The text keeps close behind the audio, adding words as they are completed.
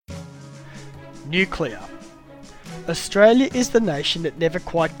Nuclear. Australia is the nation that never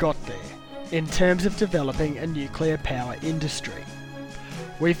quite got there in terms of developing a nuclear power industry.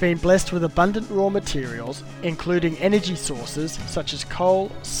 We've been blessed with abundant raw materials, including energy sources such as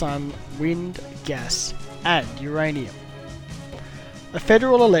coal, sun, wind, gas, and uranium. A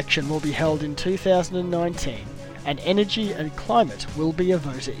federal election will be held in 2019, and energy and climate will be a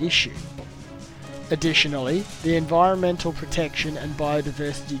voter issue. Additionally, the Environmental Protection and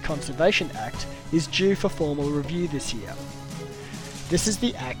Biodiversity Conservation Act is due for formal review this year. This is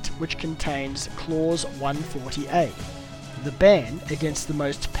the Act which contains Clause 140A, the ban against the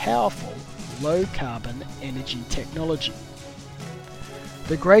most powerful low-carbon energy technology.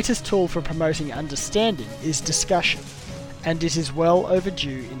 The greatest tool for promoting understanding is discussion, and it is well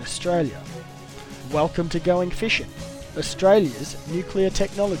overdue in Australia. Welcome to Going Fishing, Australia's nuclear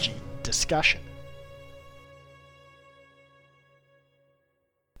technology discussion.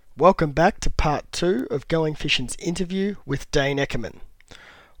 Welcome back to part 2 of Going Fishing's interview with Dane Eckermann.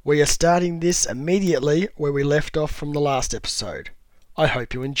 We are starting this immediately where we left off from the last episode. I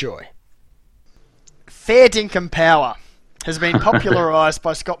hope you enjoy. Fair dinkum power has been popularised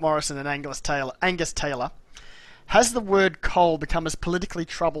by Scott Morrison and Angus Taylor. Has the word coal become as politically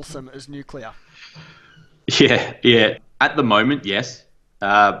troublesome as nuclear? Yeah. At the moment, yes.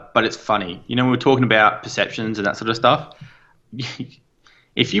 But it's funny. You know, when we're talking about perceptions and that sort of stuff,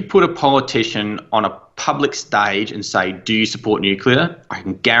 if you put a politician on a public stage and say, do you support nuclear? I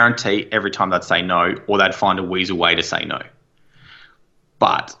can guarantee every time they'd say no, or they'd find a weasel way to say no.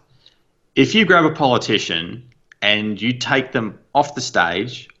 But if you grab a politician and you take them off the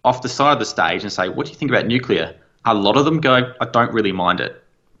stage, off the side of the stage and say, what do you think about nuclear? A lot of them go, I don't really mind it,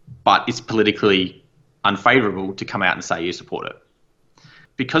 but it's politically unfavourable to come out and say you support it.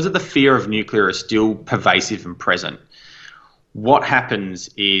 Because of the fear of nuclear is still pervasive and present, what happens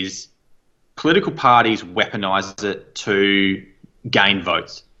is political parties weaponise it to gain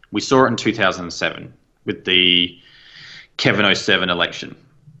votes. We saw it in 2007 with the Kevin 07 election.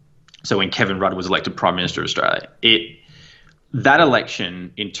 So when Kevin Rudd was elected Prime Minister of Australia. That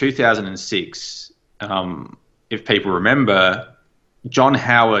election in 2006, if people remember, John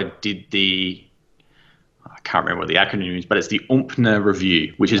Howard did I can't remember what the acronym is, but it's the UMPNA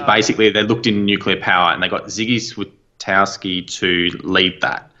review, which is basically they looked into nuclear power and they got Ziggy Switowski to lead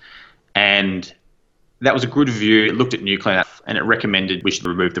that. And that was a good review. It looked at nuclear and it recommended we should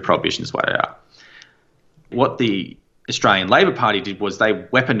remove the prohibitions where they are. What the Australian Labor Party did was they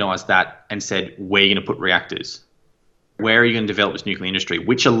weaponised that and said, where are you going to put reactors? Where are you going to develop this nuclear industry?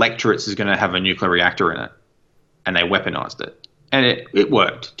 Which electorates is going to have a nuclear reactor in it? And they weaponised it. And it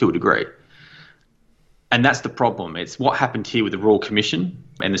worked to a degree. And that's the problem. It's what happened here with the Royal Commission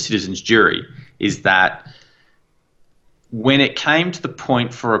and the Citizens' Jury is that when it came to the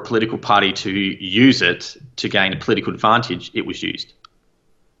point for a political party to use it to gain a political advantage, it was used.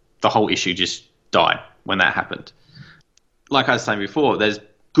 The whole issue just died when that happened. Like I was saying before, there's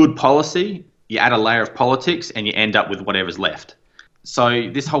good policy, you add a layer of politics and you end up with whatever's left. So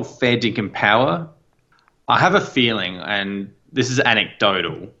this whole fair dinkum power, I have a feeling, and this is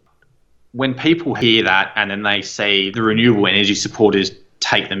anecdotal, when people hear that and then they see the renewable energy supporters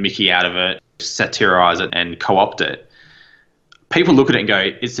take the mickey out of it, satirise it and co-opt it, people look at it and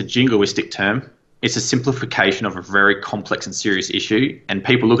go, it's a jingoistic term. It's a simplification of a very complex and serious issue. And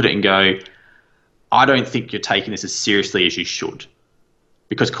people look at it and go, I don't think you're taking this as seriously as you should.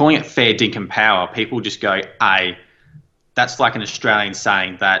 Because calling it fair dinkum power, people just go, that's like an Australian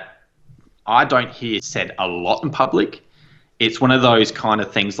saying that I don't hear said a lot in public. It's one of those kind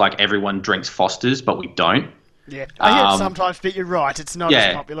of things like everyone drinks Foster's, but we don't. Yeah, I hear it sometimes, but you're right. It's not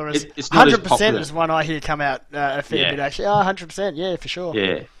as popular as... It's not 100% as popular. is one I hear come out a fair bit, actually. 100%, yeah, for sure.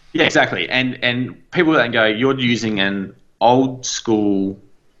 Yeah, exactly. And people then go, you're using an old school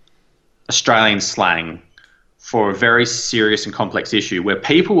Australian slang for a very serious and complex issue where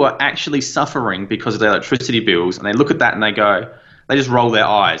people are actually suffering because of their electricity bills, and they look at that and they just roll their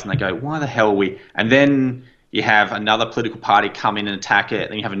eyes and they go, why the hell are we... And then you have another political party come in and attack it,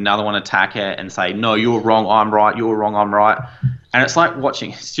 then you have another one attack it and say, no, you're wrong, I'm right, you're wrong, I'm right. And it's like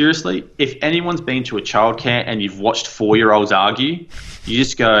watching, seriously, if anyone's been to a childcare and you've watched 4-year-olds argue, you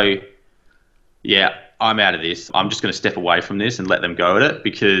just go, yeah, I'm out of this. I'm just going to step away from this and let them go at it,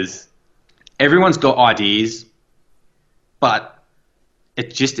 because everyone's got ideas, but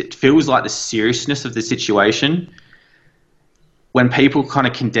it feels like the seriousness of the situation when people kind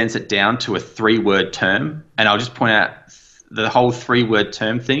of condense it down to a 3-word term. And I'll just point out the whole 3-word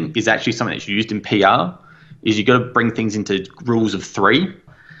term thing is actually something that's used in PR, is you've got to bring things into rules of 3.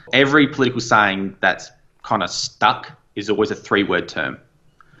 Every political saying that's kind of stuck is always a 3-word term.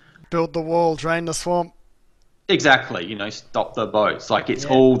 Build the wall, drain the swamp. Exactly, stop the boats. Like it's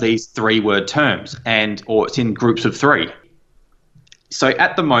all these 3-word terms, or it's in groups of 3. So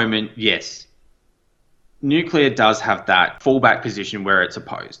at the moment, yes, nuclear does have that fallback position where it's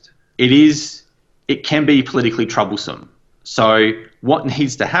opposed. It can be politically troublesome. So what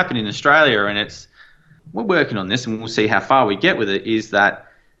needs to happen in Australia, and we're working on this and we'll see how far we get with it, is that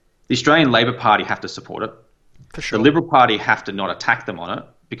the Australian Labor Party have to support it. For sure. The Liberal Party have to not attack them on it,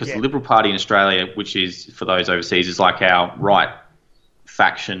 because the Liberal Party in Australia, which is, for those overseas, is like our right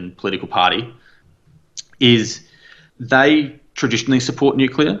faction political party, is they traditionally support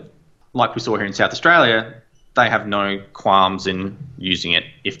nuclear. Like we saw here in South Australia, they have no qualms in using it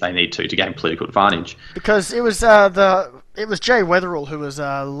if they need to gain political advantage. Because it was Jay Weatherill, who was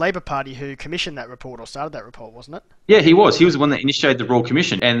a Labor Party, who commissioned that report or started that report, wasn't it? Yeah, he was. He was the one that initiated the Royal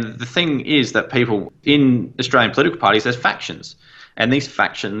Commission. And the thing is that people in Australian political parties, there's factions. And these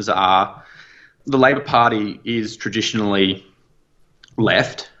factions are, the Labor Party is traditionally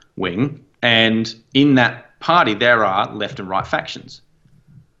left wing, and in that party there are left and right factions.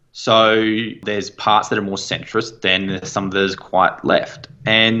 So there's parts that are more centrist, then there's some that is quite left.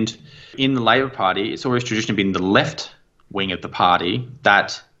 And in the Labor Party, it's always traditionally been the left wing of the party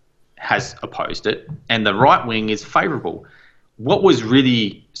that has opposed it, and the right wing is favourable. What was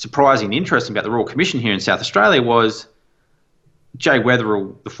really surprising and interesting about the Royal Commission here in South Australia was Jay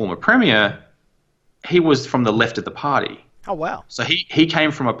Weatherill, the former Premier, he was from the left of the party. Oh, wow. So he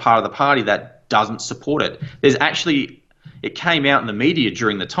came from a part of the party that doesn't support it. It came out in the media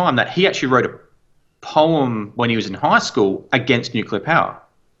during the time that he actually wrote a poem when he was in high school against nuclear power.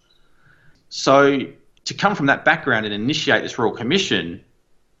 So to come from that background and initiate this Royal Commission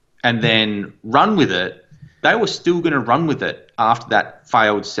and then run with it, they were still going to run with it after that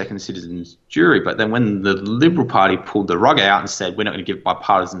failed second citizens jury. But then when the Liberal Party pulled the rug out and said, we're not going to give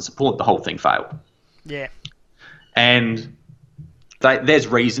bipartisan support, the whole thing failed. Yeah. And there's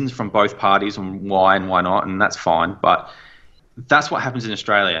reasons from both parties on why and why not, and that's fine. But that's what happens in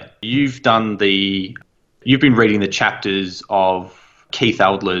Australia. You've been reading the chapters of Keith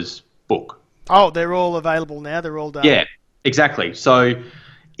Eldler's book. Oh, they're all available now. They're all done. Yeah, exactly. So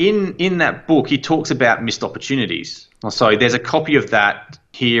in that book, he talks about missed opportunities. So there's a copy of that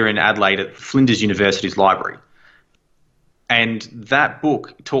here in Adelaide at Flinders University's library. And that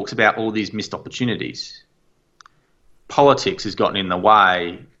book talks about all these missed opportunities. Politics has gotten in the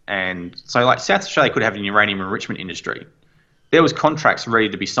way. And so like South Australia could have an uranium enrichment industry. There was contracts ready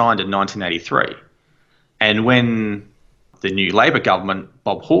to be signed in 1983. And when the new Labor government,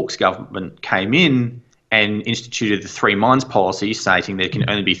 Bob Hawke's government, came in and instituted the 3 mines policy, stating there can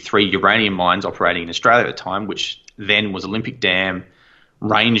only be 3 uranium mines operating in Australia at the time, which then was Olympic Dam,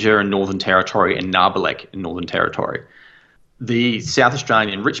 Ranger in Northern Territory, and Narbarlek in Northern Territory. The South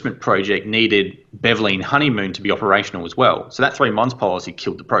Australian Enrichment Project needed Beverley and Honeymoon to be operational as well. So that 3 mines policy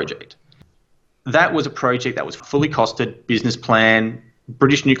killed the project. That was a project that was fully costed, business plan.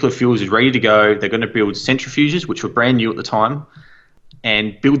 British Nuclear Fuels is ready to go. They're going to build centrifuges, which were brand new at the time,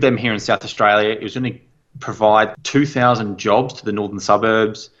 and build them here in South Australia. It was going to provide 2,000 jobs to the northern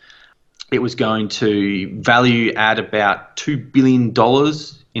suburbs. It was going to value add about $2 billion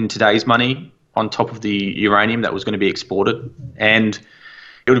in today's money on top of the uranium that was going to be exported. And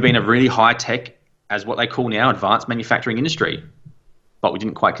it would have been a really high-tech, as what they call now, advanced manufacturing industry. But we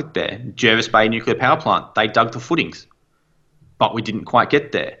didn't quite get there. Jervis Bay Nuclear Power Plant, they dug the footings, but we didn't quite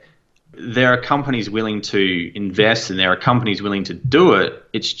get there. There are companies willing to invest and there are companies willing to do it.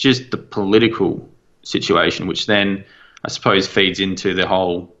 It's just the political situation, which then I suppose feeds into the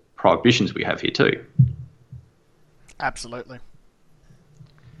whole prohibitions we have here too. Absolutely.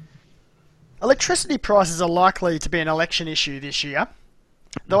 Electricity prices are likely to be an election issue this year,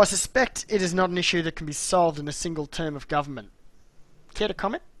 though I suspect it is not an issue that can be solved in a single term of government. Care to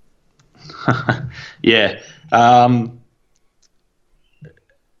comment? Yeah.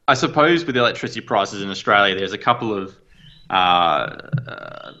 I suppose with electricity prices in Australia, there's a couple of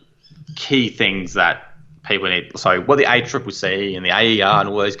key things that people need. So what the ACCC and the AER and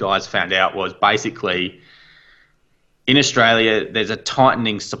all those guys found out was basically in Australia, there's a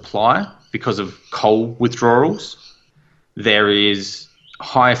tightening supply because of coal withdrawals. There is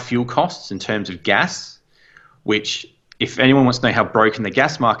higher fuel costs in terms of gas, which if anyone wants to know how broken the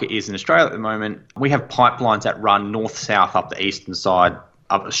gas market is in Australia at the moment, we have pipelines that run north-south up the eastern side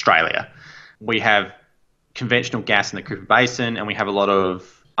of Australia. We have conventional gas in the Cooper Basin, and we have a lot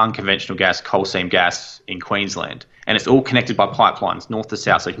of unconventional gas, coal seam gas in Queensland. And it's all connected by pipelines, north to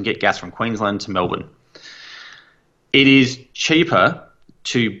south, so you can get gas from Queensland to Melbourne. It is cheaper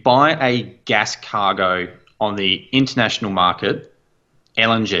to buy a gas cargo on the international market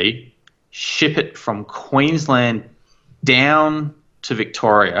LNG, ship it from Queensland down to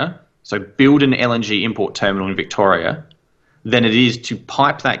Victoria, so build an LNG import terminal in Victoria, than it is to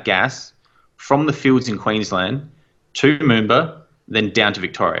pipe that gas from the fields in Queensland to Moomba, then down to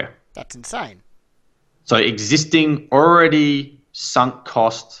Victoria. That's insane. So existing, already sunk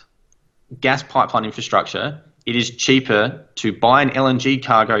cost gas pipeline infrastructure, it is cheaper to buy an LNG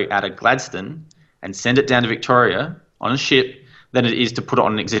cargo out of Gladstone and send it down to Victoria on a ship than it is to put it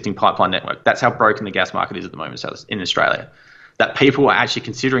on an existing pipeline network. That's how broken the gas market is at the moment in Australia. That people are actually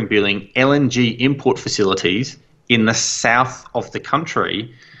considering building LNG import facilities in the south of the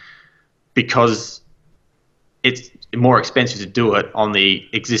country because it's more expensive to do it on the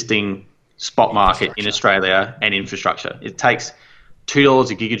existing spot market in Australia and infrastructure. It takes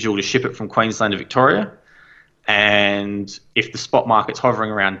 $2 a gigajoule to ship it from Queensland to Victoria, and if the spot market's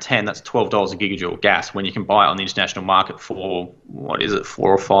hovering around 10, that's $12 a gigajoule gas when you can buy it on the international market for, what is it,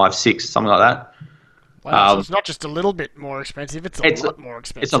 4 or 5, 6, something like that. Wow, so it's not just a little bit more expensive, it's a lot more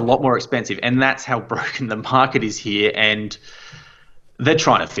expensive. It's a lot more expensive, and that's how broken the market is here, and they're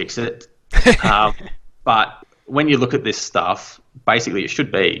trying to fix it. But when you look at this stuff, basically it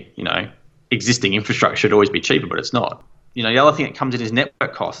should be, existing infrastructure should always be cheaper, but it's not. The other thing that comes in is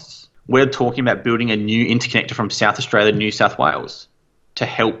network costs. We're talking about building a new interconnector from South Australia to New South Wales to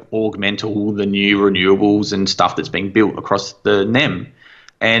help augment all the new renewables and stuff that's being built across the NEM.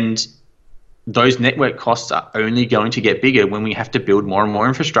 And those network costs are only going to get bigger when we have to build more and more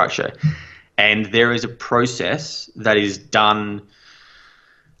infrastructure. And there is a process that is done.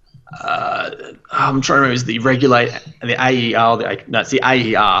 I'm trying to remember, it's the regulator, the AER. It's the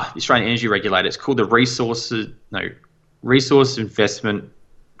AER, the Australian Energy Regulator. It's called the Resource Investment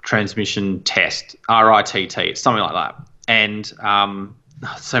Transmission Test, RITT. It's something like that. And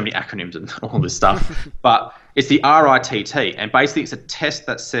so many acronyms and all this stuff. But it's the RITT, and basically it's a test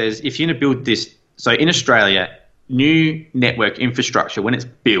that says if you're going to build this, so in Australia, new network infrastructure, when it's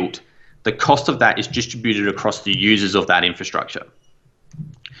built, the cost of that is distributed across the users of that infrastructure.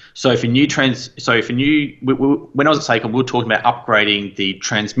 So when I was at SACOM, we were talking about upgrading the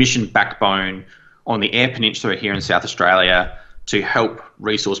transmission backbone on the Eyre Peninsula here in South Australia to help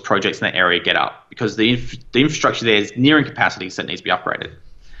resource projects in that area get up, because the infrastructure there is nearing capacity, so it needs to be upgraded.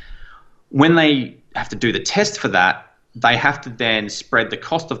 When they have to do the test for that, they have to then spread the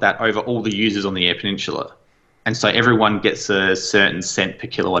cost of that over all the users on the Eyre Peninsula. And so everyone gets a certain cent per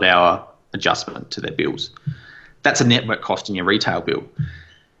kilowatt hour adjustment to their bills. That's a network cost in your retail bill.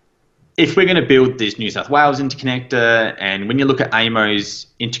 If we're going to build this New South Wales interconnector, and when you look at AEMO's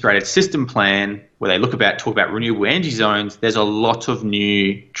integrated system plan, where they talk about renewable energy zones, there's a lot of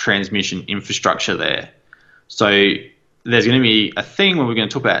new transmission infrastructure there. So there's going to be a thing where we're going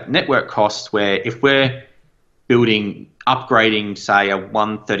to talk about network costs, where if we're upgrading, say, a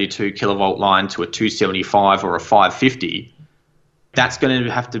 132 kilovolt line to a 275 or a 550, that's going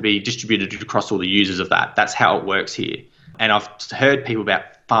to have to be distributed across all the users of that. That's how it works here. And I've heard people about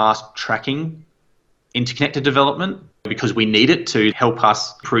fast tracking interconnector development because we need it to help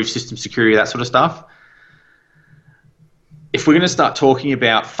us improve system security, that sort of stuff. If we're going to start talking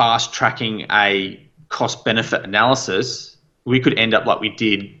about fast tracking a cost benefit analysis, we could end up like we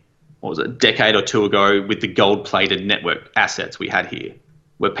did, a decade or two ago with the gold plated network assets we had here,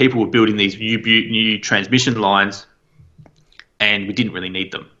 where people were building these new transmission lines and we didn't really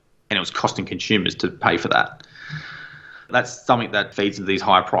need them. And it was costing consumers to pay for that. That's something that feeds into these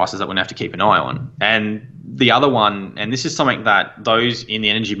higher prices that we're going to have to keep an eye on. And the other one, and this is something that those in the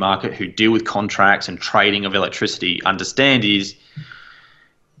energy market who deal with contracts and trading of electricity understand, is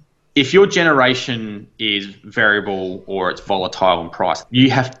if your generation is variable or it's volatile in price,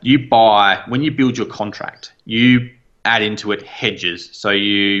 you buy, when you build your contract, you add into it hedges. So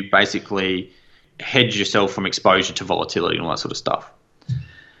you basically hedge yourself from exposure to volatility and all that sort of stuff.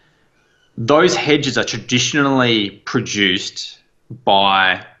 Those hedges are traditionally produced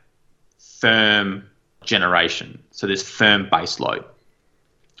by firm generation. So there's firm base load.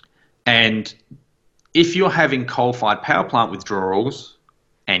 And if you're having coal-fired power plant withdrawals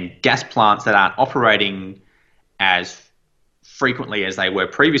and gas plants that aren't operating as frequently as they were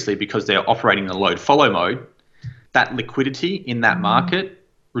previously because they're operating in the load follow mode, that liquidity in that market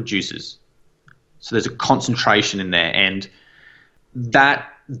reduces. So there's a concentration in there, and that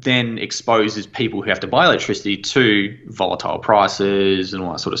then exposes people who have to buy electricity to volatile prices and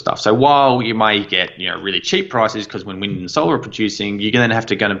all that sort of stuff. So while you may get really cheap prices because when wind and solar are producing, you're going to have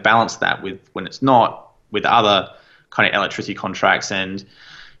to balance that with when it's not, with other kind of electricity contracts, and it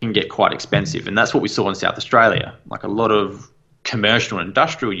can get quite expensive. And that's what we saw in South Australia. Like a lot of commercial and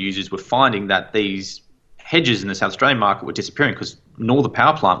industrial users were finding that these hedges in the South Australian market were disappearing because Northern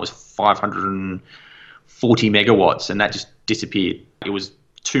Power Plant was 540 megawatts, and that just disappeared. It was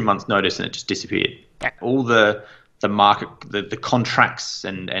 2 months' notice, and it just disappeared. All the market, the contracts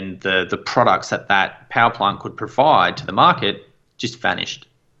and the products that power plant could provide to the market just vanished.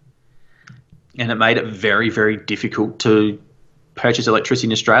 And it made it very, very difficult to purchase electricity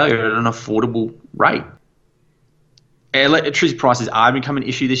in Australia at an affordable rate. Electricity prices are becoming an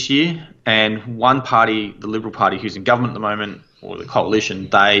issue this year, and one party, the Liberal Party, who's in government at the moment, or the coalition,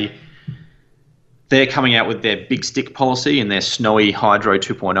 they're coming out with their big stick policy and their snowy hydro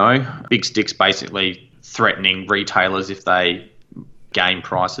 2.0. Big sticks basically threatening retailers if they game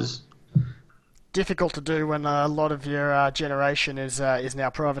prices. Difficult to do when a lot of your generation is now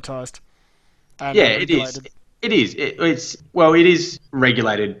privatised. Yeah, it is. It is. It is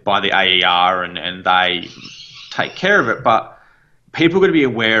regulated by the AER and they take care of it, but people are going to be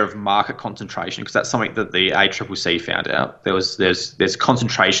aware of market concentration because that's something that the ACCC found out. There's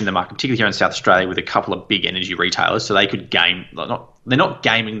concentration in the market, particularly here in South Australia, with a couple of big energy retailers, so they could game. They're not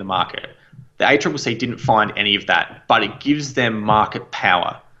gaming the market. The ACCC didn't find any of that, but it gives them market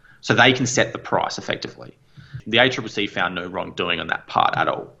power, so they can set the price effectively. The ACCC found no wrongdoing on that part at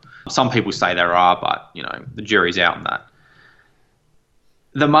all. Some people say there are, but the jury's out on that.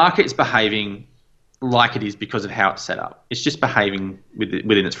 The market's behaving like it is because of how it's set up. It's just behaving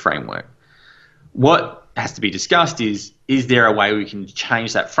within its framework. What has to be discussed is there a way we can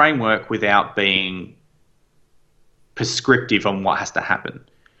change that framework without being prescriptive on what has to happen?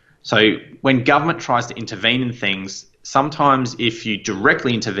 So when government tries to intervene in things, sometimes if you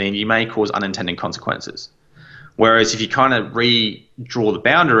directly intervene, you may cause unintended consequences. Whereas if you kind of redraw the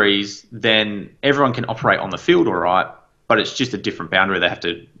boundaries, then everyone can operate on the field all right, but it's just a different boundary they have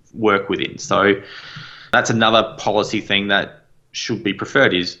to work within. So that's another policy thing that should be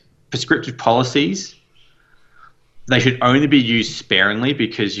preferred is prescriptive policies. They should only be used sparingly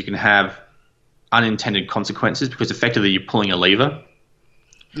because you can have unintended consequences because effectively you're pulling a lever.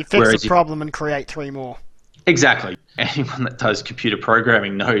 You fix the problem and create three more. Exactly. Anyone that does computer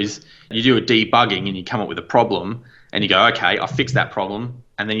programming knows you do a debugging and you come up with a problem and you go, okay, I fixed that problem.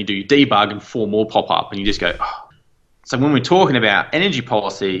 And then you do your debug and four more pop up and you just go, oh. So when we're talking about energy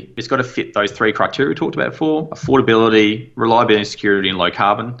policy, it's got to fit those three criteria we talked about before: affordability, reliability and security, and low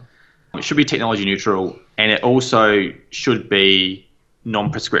carbon. It should be technology neutral, and it also should be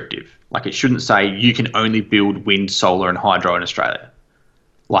non-prescriptive. Like it shouldn't say you can only build wind, solar and hydro in Australia.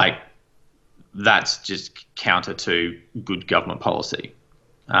 Like that's just counter to good government policy.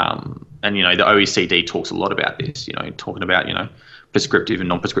 And, the OECD talks a lot about this, talking about, prescriptive and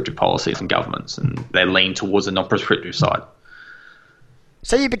non-prescriptive policies in governments, and they lean towards the non-prescriptive side.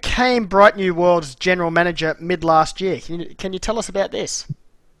 So you became Bright New World's general manager mid-last year. Can you tell us about this?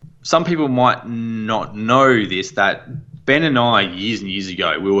 Some people might not know this, that Ben and I, years and years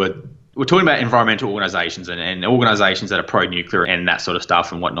ago, we're talking about environmental organisations and organisations that are pro-nuclear and that sort of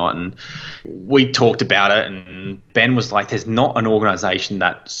stuff and whatnot. And we talked about it, and Ben was like, "There's not an organisation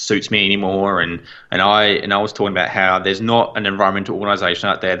that suits me anymore." And I was talking about how there's not an environmental organisation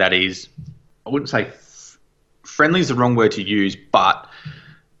out there that is, I wouldn't say friendly is the wrong word to use, but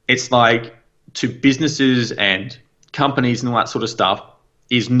it's like to businesses and companies and all that sort of stuff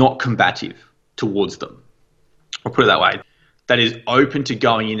is not combative towards them. I'll put it that way. That is open to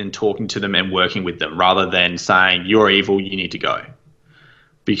going in and talking to them and working with them rather than saying, you're evil, you need to go.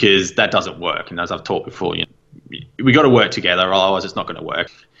 Because that doesn't work. And as I've talked before, we got to work together, otherwise it's not going to work.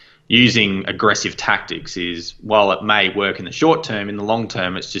 Using aggressive tactics is, while it may work in the short term, in the long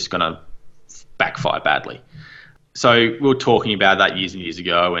term, it's just going to backfire badly. So we were talking about that years and years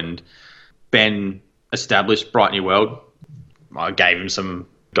ago, and Ben established Bright New World. I gave him some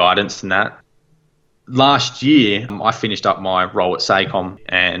guidance in that. Last year, I finished up my role at SACOM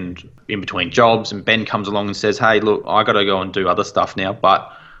and in between jobs, and Ben comes along and says, "Hey, look, I got to go and do other stuff now,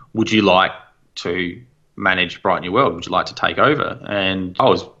 but would you like to manage Bright New World? Would you like to take over?" And I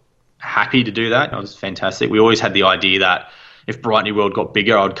was happy to do that. It was fantastic. We always had the idea that if Bright New World got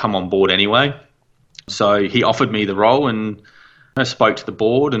bigger, I'd come on board anyway. So he offered me the role, and I spoke to the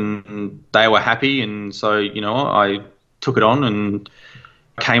board, and they were happy. And so, I took it on and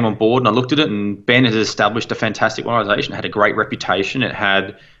came on board, and I looked at it, and Ben has established a fantastic organisation. It had a great reputation. It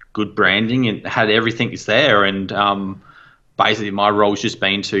had good branding. It had everything that's there. And basically my role's just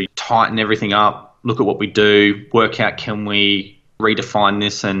been to tighten everything up, look at what we do, work out can we redefine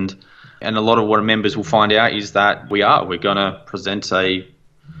this. And a lot of what our members will find out is that we're going to present a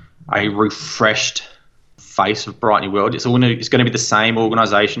refreshed face of Bright New World. It's going to be the same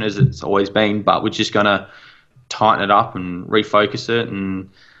organisation as it's always been, but we're just going to tighten it up and refocus it, and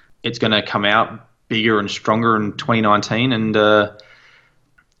it's going to come out bigger and stronger in 2019, and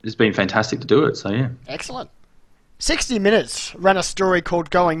it's been fantastic to do it. So yeah. Excellent. 60 Minutes ran a story called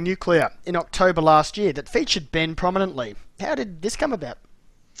Going Nuclear in October last year that featured Ben prominently. How did this come about?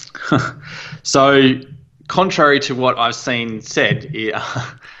 So, contrary to what I've seen said,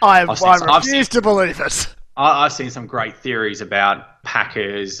 I refuse to believe it. I've seen some great theories about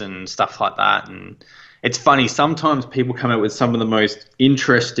Packers and stuff like that, and it's funny, sometimes people come up with some of the most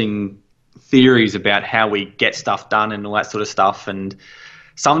interesting theories about how we get stuff done and all that sort of stuff, and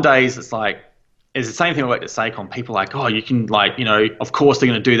some days it's like, it's the same thing I like to say on people like, oh, you can like, you know, of course they're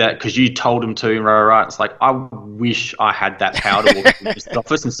going to do that because you told them to, right. It's like, I wish I had that power to walk into the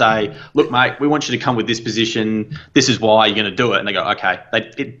office and say, look, mate, we want you to come with this position. This is why you're going to do it. And they go, okay,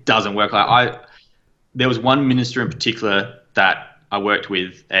 it doesn't work. There was one minister in particular that I worked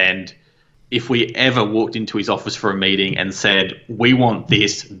with, and if we ever walked into his office for a meeting and said, we want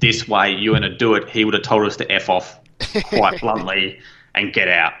this way, you're going to do it, he would have told us to F off quite bluntly and get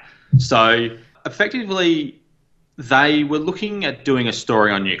out. So effectively, they were looking at doing a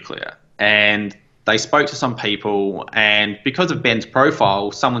story on nuclear, and they spoke to some people, and because of Ben's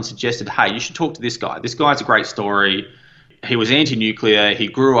profile, someone suggested, hey, you should talk to this guy. This guy's a great story. He was anti-nuclear. He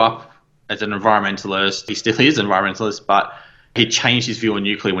grew up as an environmentalist. He still is an environmentalist, but he changed his view on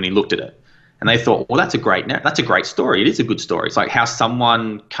nuclear when he looked at it. And they thought, well, that's a great story. It is a good story. It's like how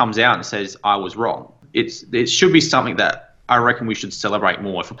someone comes out and says, I was wrong. It should be something that I reckon we should celebrate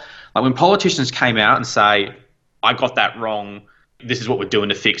more. Like when politicians came out and say, I got that wrong, this is what we're doing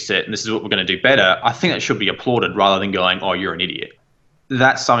to fix it, and this is what we're going to do better, I think that should be applauded rather than going, oh, you're an idiot.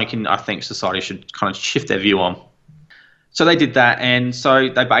 That's something I think society should kind of shift their view on. So they did that, and so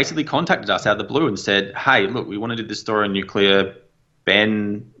they basically contacted us out of the blue and said, hey, look, we want to do this story on nuclear.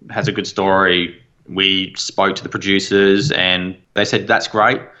 Ben has a good story. We spoke to the producers, and they said, that's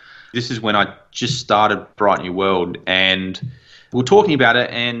great. This is when I just started Bright New World, and we were talking about it,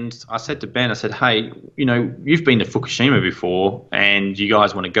 and I said to Ben, I said, hey, you know, you've been to Fukushima before, and you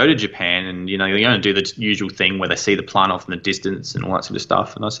guys want to go to Japan, and, you know, you're going to do the usual thing where they see the plant off in the distance and all that sort of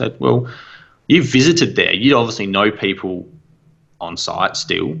stuff. And I said, well, you visited there. You obviously know people on site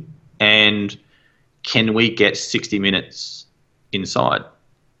still, and can we get 60 minutes inside?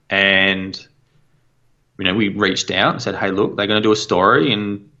 And, you know, we reached out and said, hey, look, they're going to do a story,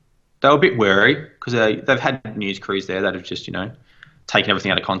 and they were a bit wary because they've had news crews there that have just, you know, taken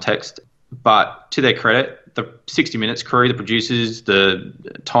everything out of context. But to their credit, the 60 Minutes crew, the producers, the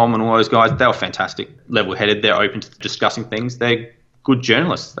Tom and all those guys, they were fantastic, level-headed. They're open to discussing things. They're good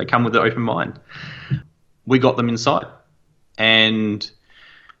journalists. They come with an open mind. We got them inside, and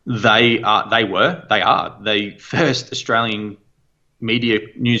they are the first Australian media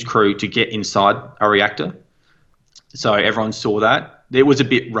news crew to get inside a reactor. So everyone saw that. It was a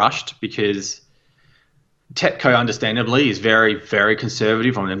bit rushed because TEPCO, understandably, is very, very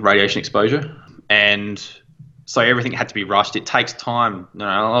conservative on radiation exposure. And so everything had to be rushed. It takes time. You know,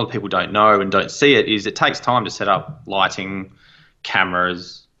 a lot of people don't know and don't see it, is it takes time to set up lighting,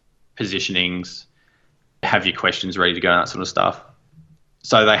 cameras, positionings, have your questions ready to go and that sort of stuff.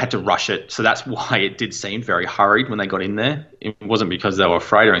 So they had to rush it. So that's why it did seem very hurried when they got in there. It wasn't because they were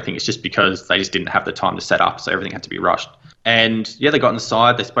afraid or anything. It's just because they just didn't have the time to set up. So everything had to be rushed. And yeah, they got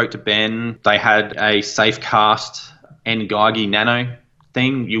inside. They spoke to Ben. They had a Safecast N-Geigy Nano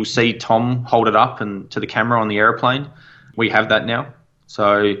thing. You'll see Tom hold it up and to the camera on the airplane. We have that now.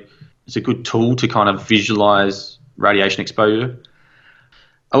 So it's a good tool to kind of visualize radiation exposure.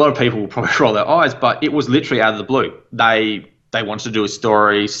 A lot of people will probably roll their eyes, but it was literally out of the blue. They wanted to do a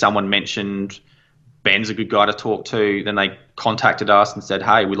story. Someone mentioned Ben's a good guy to talk to. Then they contacted us and said,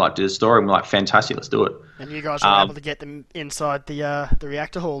 hey, we'd like to do a story. And we're like, fantastic, let's do it. And you guys were able to get them inside the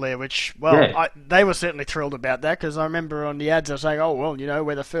reactor hall there, which, well, yeah. They were certainly thrilled about that, because I remember on the ads they were saying, oh, well, you know,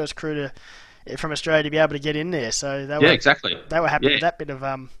 we're the first crew from Australia to be able to get in there. So they were, exactly. They were happy with that bit of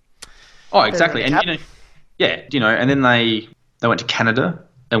Oh, exactly. And and then they went to Canada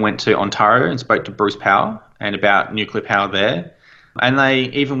and went to Ontario and spoke to Bruce Power and about nuclear power there. And they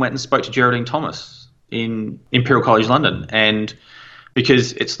even went and spoke to Geraldine Thomas in Imperial College London. And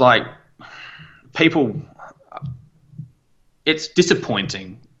because it's like it's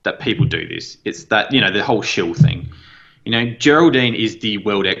disappointing that people do this. It's that, you know, the whole shill thing. You know, Geraldine is the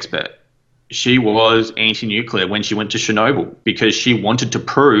world expert. She was anti-nuclear when she went to Chernobyl because she wanted to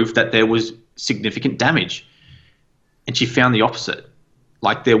prove that there was significant damage. And she found the opposite.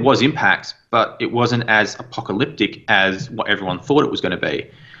 Like, there was impacts, but it wasn't as apocalyptic as what everyone thought it was going to be.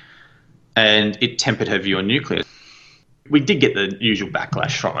 And it tempered her view on nuclear. We did get the usual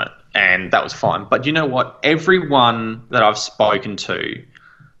backlash from it, and that was fine. But you know what? Everyone that I've spoken to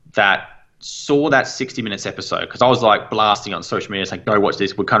that saw that 60 Minutes episode, because I was like blasting on social media saying, go watch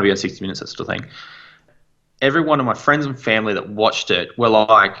this, we're kind of be on 60 Minutes, that sort of thing. Every one of my friends and family that watched it were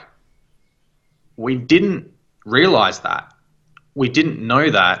like, we didn't realize that. We didn't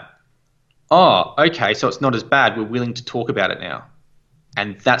know that. Oh, okay, so it's not as bad. We're willing to talk about it now.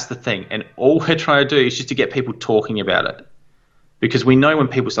 And that's the thing. And all we're trying to do is just to get people talking about it. Because we know when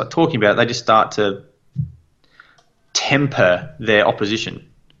people start talking about it, they just start to temper their opposition.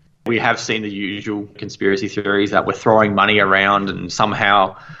 We have seen the usual conspiracy theories that we're throwing money around and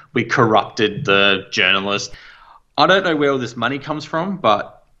somehow we corrupted the journalist. I don't know where all this money comes from,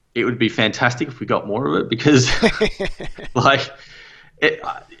 but it would be fantastic if we got more of it, because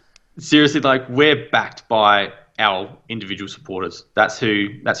seriously, like, we're backed by our individual supporters. That's who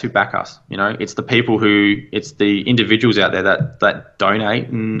back us. You know, it's the individuals out there that donate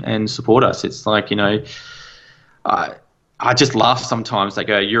and support us. It's like, you know, I just laugh sometimes. They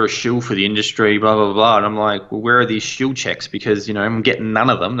go, you're a shill for the industry, blah, blah, blah. And I'm like, well, where are these shill checks? Because, you know, I'm getting none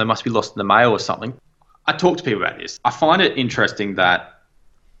of them. They must be lost in the mail or something. I talk to people about this. I find it interesting that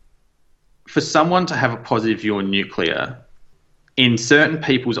for someone to have a positive view on nuclear, in certain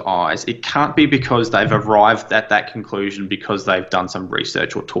people's eyes, it can't be because they've arrived at that conclusion because they've done some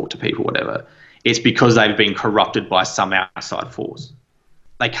research or talked to people, whatever. It's because they've been corrupted by some outside force.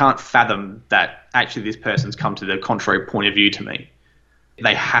 They can't fathom that actually this person's come to the contrary point of view to me.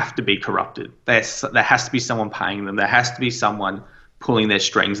 They have to be corrupted. There has to be someone paying them. There has to be someone pulling their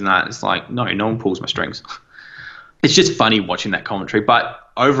strings, and that. It's like, no one pulls my strings. It's just funny watching that commentary. But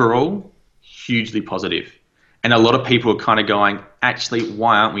overall, hugely positive. And a lot of people are kind of going, actually,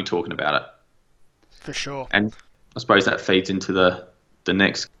 why aren't we talking about it? For sure. And I suppose that feeds into the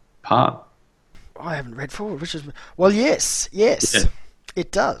next part. I haven't read forward, which is... Well, yes, yeah.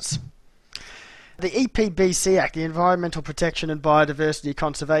 It does. The EPBC Act, the Environmental Protection and Biodiversity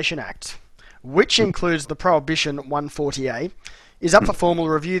Conservation Act, which includes the Prohibition 140A, is up for formal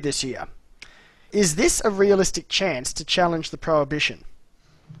review this year. Is this a realistic chance to challenge the prohibition?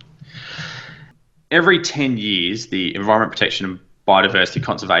 Every 10 years, the Environment Protection and Biodiversity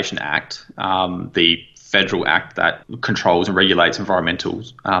Conservation Act, the federal act that controls and regulates environmental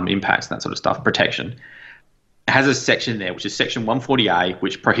impacts and that sort of stuff, protection, has a section there, which is section 140A,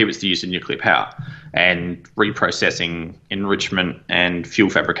 which prohibits the use of nuclear power and reprocessing, enrichment, and fuel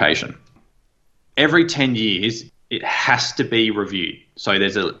fabrication. Every 10 years, it has to be reviewed. So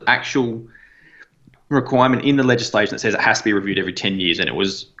there's an actual requirement in the legislation that says it has to be reviewed every 10 years, and it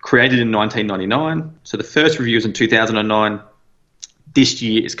was created in 1999. So the first review was in 2009. This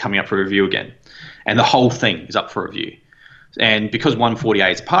year is coming up for review again, and the whole thing is up for review. And because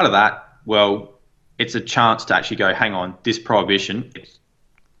 140A is part of that, well, it's a chance to actually go, hang on, this prohibition,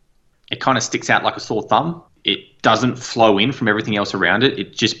 it kind of sticks out like a sore thumb. It doesn't flow in from everything else around it.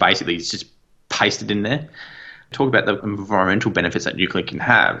 It just basically, it's just pasted in there. Talk about the environmental benefits that nuclear can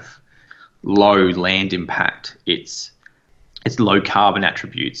have. Low land impact, its low carbon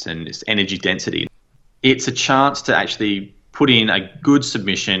attributes, and its energy density. It's a chance to actually put in a good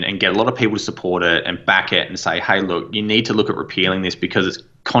submission and get a lot of people to support it and back it and say, hey, look, you need to look at repealing this because it's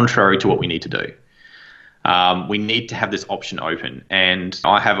contrary to what we need to do. We need to have this option open. And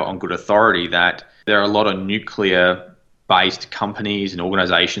I have it on good authority that there are a lot of nuclear-based companies and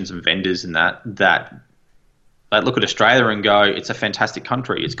organisations and vendors and that look at Australia and go, it's a fantastic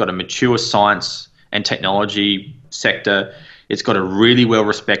country. It's got a mature science and technology sector. It's got a really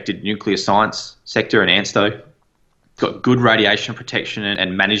well-respected nuclear science sector in ANSTO. It's got good radiation protection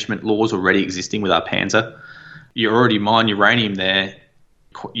and management laws already existing with our PANZA. You already mine uranium there.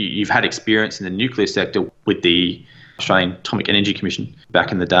 You've had experience in the nuclear sector with the Australian Atomic Energy Commission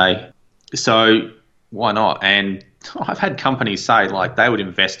back in the day. So why not? And I've had companies say like they would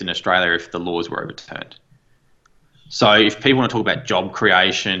invest in Australia if the laws were overturned. So if people want to talk about job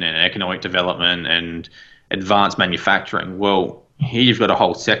creation and economic development and advanced manufacturing, well, here you've got a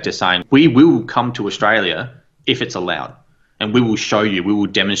whole sector saying we will come to Australia if it's allowed, and we will show you, we will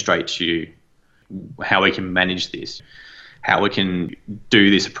demonstrate to you how we can manage this, how we can do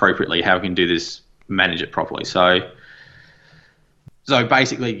this appropriately, how we can do this, manage it properly. So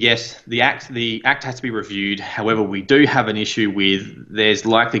basically, yes, the act has to be reviewed. However, we do have an issue with there's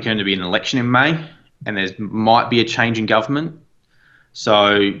likely going to be an election in May, and there might be a change in government.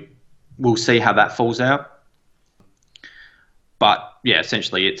 So we'll see how that falls out. But yeah,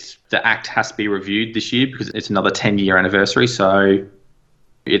 essentially the act has to be reviewed this year because it's another 10-year anniversary. So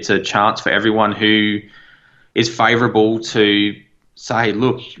it's a chance for everyone who is favourable to say,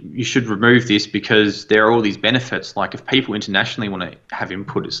 look, you should remove this because there are all these benefits. Like if people internationally want to have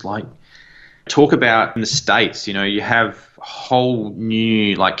input, it's like Talk about in the States, you have whole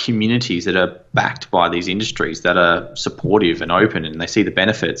new communities that are backed by these industries that are supportive and open and they see the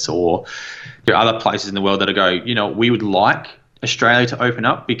benefits, or there are other places in the world that are we would like Australia to open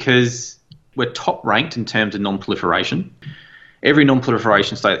up because we're top ranked in terms of non-proliferation. Every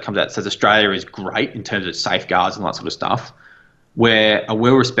non-proliferation state that comes out says Australia is great in terms of safeguards and that sort of stuff. We're a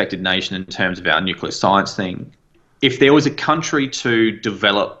well-respected nation in terms of our nuclear science thing. If there was a country to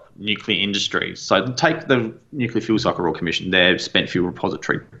develop nuclear industries, so take the Nuclear Fuel Cycle Royal Commission, their spent fuel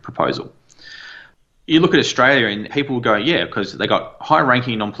repository proposal. You look at Australia and people will go, yeah, because they got high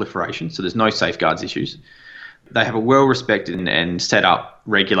ranking non-proliferation, so there's no safeguards issues. They have a well-respected and set up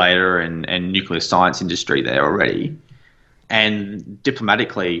regulator and nuclear science industry there already. And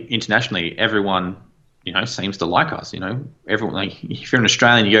diplomatically, internationally, everyone, seems to like us. Everyone, if you're an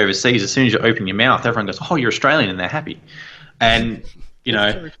Australian, you go overseas, as soon as you open your mouth, everyone goes, oh, you're Australian, and they're happy. And,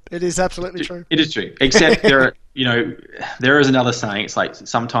 it is absolutely true. It is true. Except there is another saying. It's like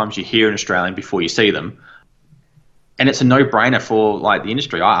sometimes you hear an Australian before you see them. And it's a no-brainer for the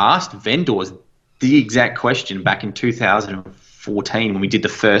industry. I asked vendors the exact question back in 2014 when we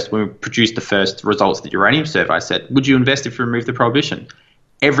produced the first results of the uranium survey. I said, would you invest if we remove the prohibition?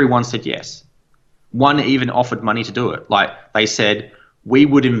 Everyone said yes. One even offered money to do it. They said, we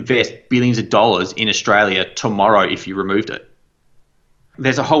would invest billions of dollars in Australia tomorrow if you removed it.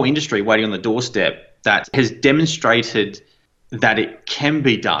 There's a whole industry waiting on the doorstep that has demonstrated that it can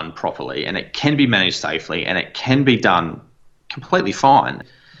be done properly and it can be managed safely and it can be done completely fine.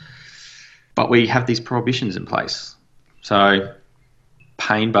 But we have these prohibitions in place. So,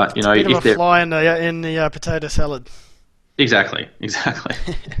 pain, but, it's a bit of a fly in the potato salad. Exactly.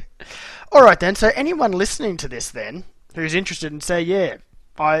 All right, then. So anyone listening to this then who's interested and say, yeah,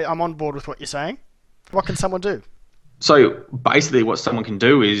 I'm on board with what you're saying, what can someone do? So basically what someone can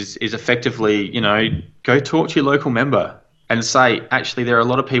do is effectively, go talk to your local member and say, actually, there are a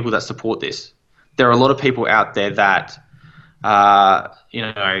lot of people that support this. There are a lot of people out there that, that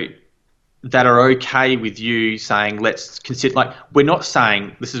are okay with you saying, let's consider, we're not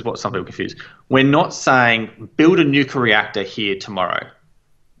saying, this is what some people confuse, we're not saying build a nuclear reactor here tomorrow.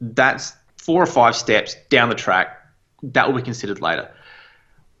 That's 4 or 5 steps down the track. That will be considered later.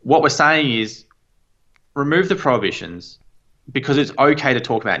 What we're saying is remove the prohibitions because it's okay to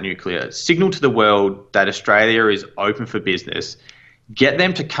talk about nuclear. Signal to the world that Australia is open for business. Get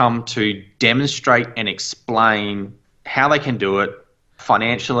them to come to demonstrate and explain how they can do it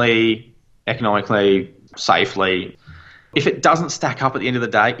financially, economically, safely. If it doesn't stack up at the end of the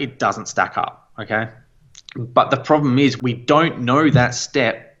day, it doesn't stack up, okay? But the problem is we don't know that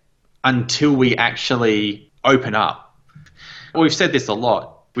step until we actually open up. We've said this a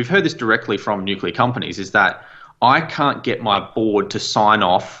lot. We've heard this directly from nuclear companies, is that I can't get my board to sign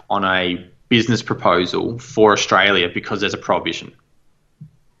off on a business proposal for Australia because there's a prohibition.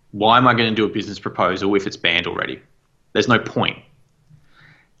 Why am I going to do a business proposal if it's banned already? There's no point.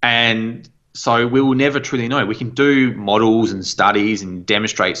 And so we will never truly know. We can do models and studies and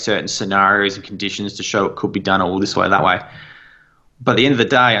demonstrate certain scenarios and conditions to show it could be done all this way, that way. But at the end of the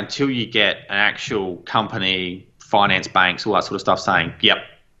day, until you get an actual company, finance banks, all that sort of stuff saying, yep,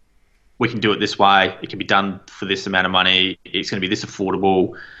 we can do it this way, it can be done for this amount of money, it's going to be this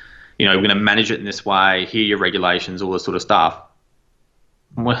affordable, we're going to manage it in this way, here are your regulations, all this sort of stuff.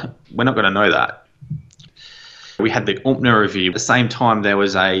 We're not going to know that. We had the UMPNA review. At the same time, there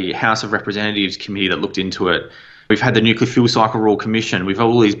was a House of Representatives committee that looked into it. We've had the Nuclear Fuel Cycle Royal Commission. We've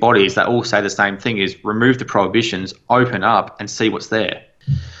all these bodies that all say the same thing, is remove the prohibitions, open up and see what's there.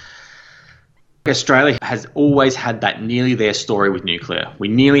 Australia has always had that nearly there story with nuclear. We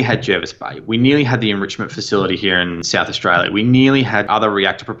nearly had Jervis Bay. We nearly had the enrichment facility here in South Australia. We nearly had other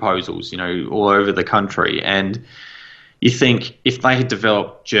reactor proposals, all over the country. And you think if they had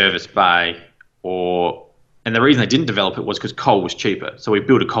developed Jervis Bay and the reason they didn't develop it was because coal was cheaper. So we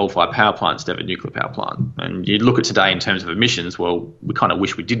built a coal-fired power plant instead of a nuclear power plant. And you look at today in terms of emissions, well, we kind of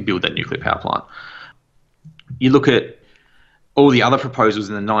wish we did build that nuclear power plant. You look at all the other proposals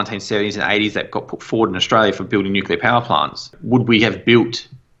in the 1970s and 80s that got put forward in Australia for building nuclear power plants. Would we have built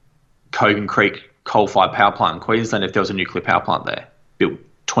Kogan Creek coal-fired power plant in Queensland if there was a nuclear power plant there, built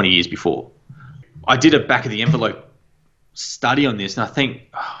 20 years before? I did a back-of-the-envelope study on this, and I think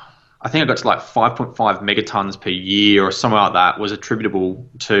I got to 5.5 megatons per year or something like that was attributable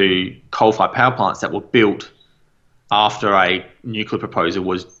to coal-fired power plants that were built after a nuclear proposal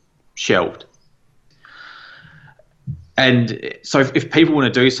was shelved. And so if people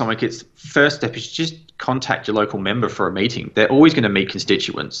want to do something, its first step is just contact your local member for a meeting. They're always going to meet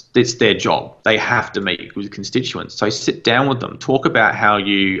constituents. It's their job. They have to meet with constituents. So sit down with them. Talk about how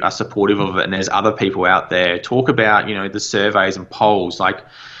you are supportive of it and there's other people out there. Talk about, the surveys and polls. Like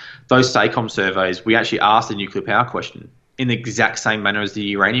those SACOM surveys, we actually asked the nuclear power question in the exact same manner as the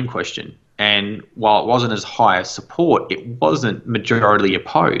uranium question. And while it wasn't as high as support, it wasn't majority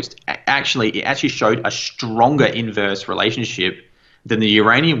opposed. It actually showed a stronger inverse relationship than the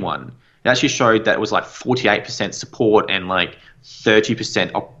uranium one. It actually showed that it was like 48% support and like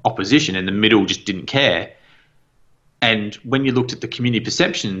 30% opposition, and the middle just didn't care. And when you looked at the community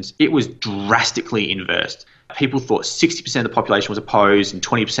perceptions, it was drastically inversed. People thought 60% of the population was opposed and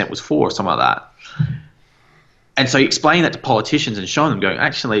 20% was for, or something like that. And so explaining that to politicians and showing them, going,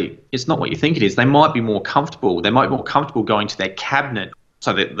 actually, it's not what you think it is. They might be more comfortable. They might be more comfortable going to their cabinet.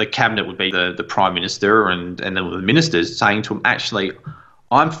 So the cabinet would be the Prime Minister and then the ministers saying to them, actually,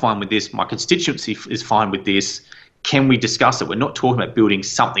 I'm fine with this. My constituency is fine with this. Can we discuss it? We're not talking about building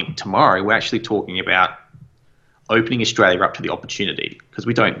something tomorrow. We're actually talking about opening Australia up to the opportunity because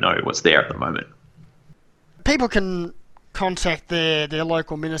we don't know what's there at the moment. People can contact their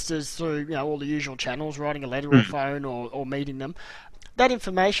local ministers through all the usual channels, writing a letter or phone or meeting them. That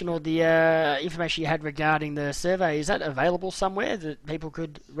information or the information you had regarding the survey, is that available somewhere that people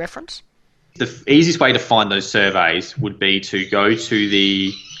could reference? The easiest way to find those surveys would be to go to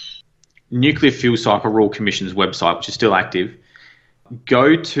the Nuclear Fuel Cycle Royal Commission's website, which is still active.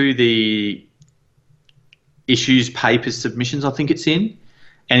 Go to the issues, papers, submissions, I think it's in.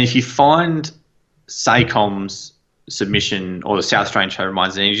 And if you find SACOM's submission or the South Australian Chamber of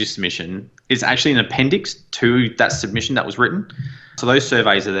Mines and Energy submission, it's actually an appendix to that submission that was written. So those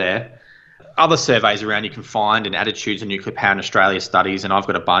surveys are there. Other surveys around you can find, and attitudes on nuclear power in Australia studies, and I've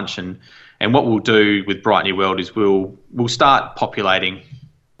got a bunch. And what we'll do with Bright New World is we'll start populating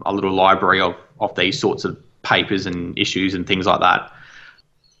a little library of these sorts of papers and issues and things like that.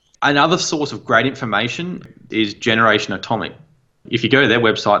 Another source of great information is Generation Atomic. If you go to their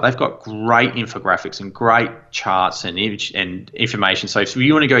website, they've got great infographics and great charts and information. So if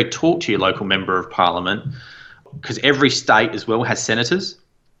you want to go talk to your local member of parliament, because every state as well has senators,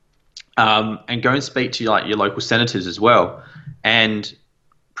 and go and speak to your local senators as well, and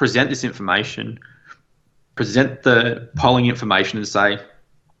present this information, present the polling information, and say,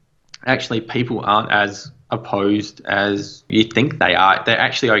 actually, people aren't as opposed as you think they are. They're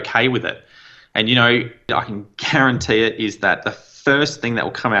actually okay with it. And, I can guarantee it is that the first thing that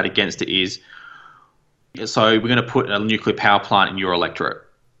will come out against it is, so we're going to put a nuclear power plant in your electorate.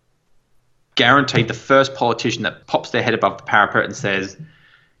 Guaranteed the first politician that pops their head above the parapet and says,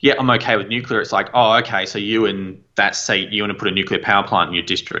 yeah, I'm okay with nuclear. It's like, oh, okay, so you in that seat, you want to put a nuclear power plant in your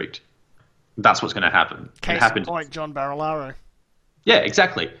district. That's what's going to happen. Case in point, John Barilaro. Yeah,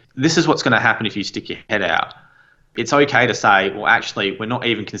 exactly. This is what's going to happen if you stick your head out. It's okay to say, well, actually, we're not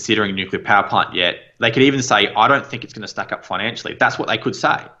even considering a nuclear power plant yet. They could even say, I don't think it's going to stack up financially. That's what they could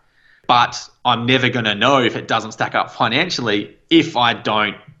say. But I'm never going to know if it doesn't stack up financially if I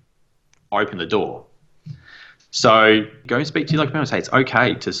don't open the door. So go and speak to your local member and say it's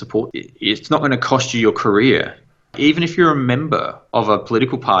okay to support it. It's not going to cost you your career. Even if you're a member of a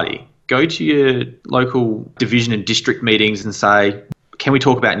political party, go to your local division and district meetings and say, can we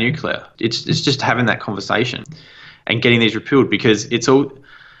talk about nuclear? It's just having that conversation and getting these repealed, because it's all...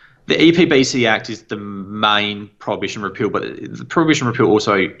 The EPBC Act is the main prohibition repeal, but the prohibition repeal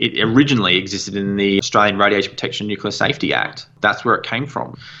also, it originally existed in the Australian Radiation Protection and Nuclear Safety Act. That's where it came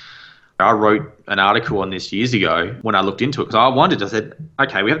from. I wrote an article on this years ago when I looked into it, because I wondered, I said,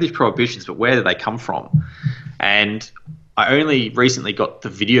 okay, we have these prohibitions, but where do they come from? And I only recently got the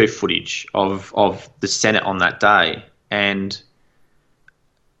video footage of the Senate on that day, and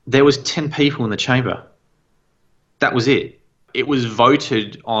there was 10 people in the chamber. That was it. It was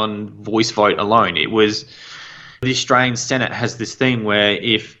voted on voice vote alone. It was, the Australian Senate has this thing where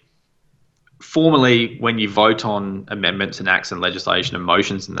if formally when you vote on amendments and acts and legislation and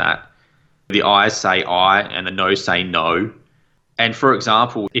motions and that, the ayes say aye and the noes say no. And for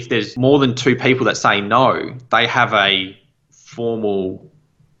example, if there's more than 2 people that say no, they have a formal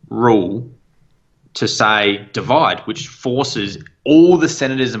rule to say divide, which forces all the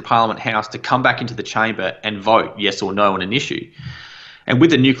senators in Parliament House to come back into the chamber and vote yes or no on an issue. And with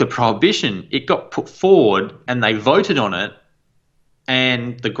the nuclear prohibition, it got put forward and they voted on it,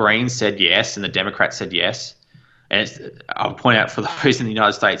 and the Greens said yes and the Democrats said yes. And I'll point out, for those in the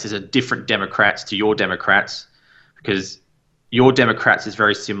United States, there's a different Democrats to your Democrats, because your Democrats is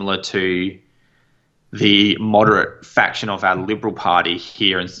very similar to the moderate faction of our Liberal Party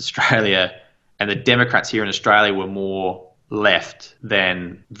here in Australia, and the Democrats here in Australia were more left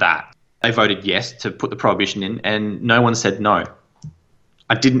than that. They voted yes to put the prohibition in, and no one said no.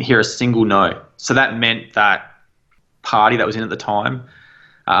 I didn't hear a single no. So that meant that party that was in at the time,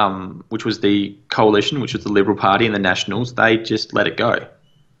 which was the coalition, which was the Liberal Party and the Nationals, they just let it go.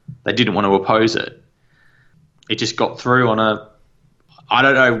 They didn't want to oppose it. It just got through I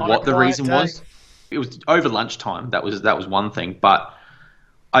don't know what the reason was. It was over lunchtime. That was one thing. But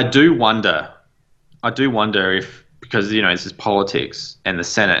I do wonder if, because, this is politics and the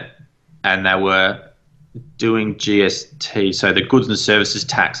Senate, and they were doing GST, so the goods and services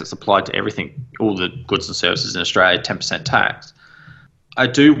tax that's applied to everything, all the goods and services in Australia, 10% tax. I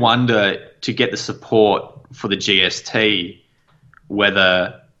do wonder, to get the support for the GST,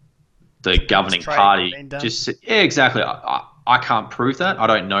 whether the governing party just... Yeah, exactly. I can't prove that. I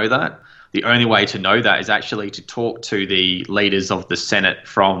don't know that. The only way to know that is actually to talk to the leaders of the Senate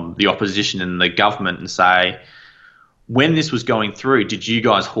from the opposition and the government and say, when this was going through, did you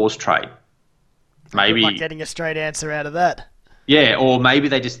guys horse trade? Maybe not getting a straight answer out of that. Yeah, or maybe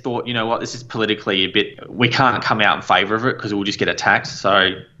they just thought, you know what, this is politically a bit... We can't come out in favour of it because we'll just get attacked. So,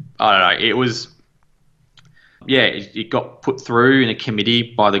 I don't know. It was... Yeah, it got put through in a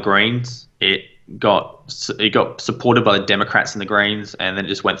committee by the Greens. It got supported by the Democrats and the Greens, and then it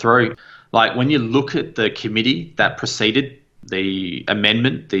just went through. Like, when you look at the committee that preceded the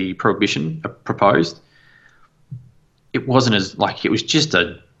amendment, the prohibition proposed, it wasn't as... Like, it was just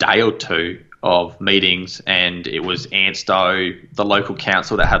a day or two of meetings, and it was ANSTO, the local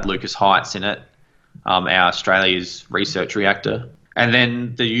council that had Lucas Heights in it, our Australia's research reactor, and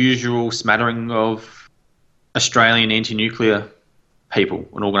then the usual smattering of Australian anti-nuclear people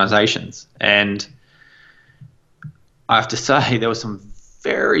and organisations. And I have to say, there were some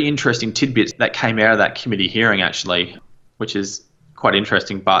very interesting tidbits that came out of that committee hearing, actually, which is quite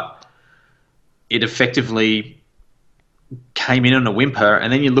interesting, but it effectively came in on a whimper,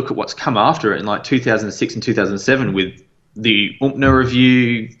 and then you look at what's come after it in like 2006 and 2007 with the UMPNA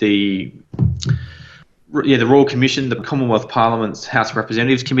review, the Royal Commission, the Commonwealth Parliament's House of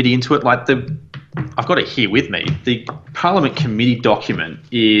Representatives Committee into it. Like, I've got it here with me. The Parliament Committee document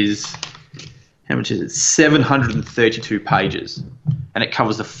is, how much is it? 732 pages, and it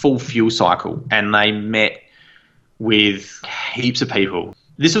covers the full fuel cycle, and they met with heaps of people.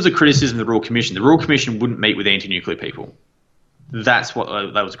 This was a criticism of the Royal Commission. The Royal Commission wouldn't meet with anti-nuclear people. That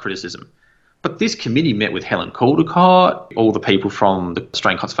was a criticism. But this committee met with Helen Caldicott, all the people from the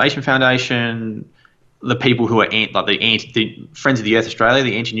Australian Conservation Foundation, the people who are the Friends of the Earth Australia,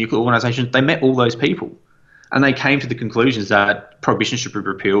 the anti-nuclear organisations. They met all those people, and they came to the conclusions that prohibition should be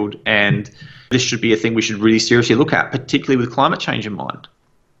repealed, and this should be a thing we should really seriously look at, particularly with climate change in mind.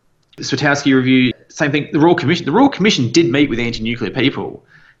 The Swetowski review, same thing. The Royal Commission did meet with anti-nuclear people.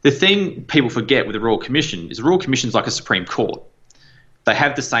 The thing people forget with the Royal Commission is the Royal Commission is like a Supreme Court. They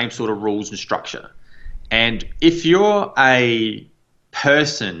have the same sort of rules and structure. And if you're a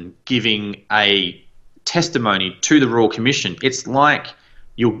person giving a testimony to the Royal Commission, it's like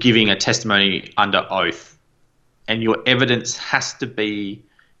you're giving a testimony under oath. And your evidence has to be...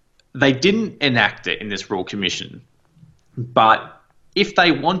 They didn't enact it in this Royal Commission, but if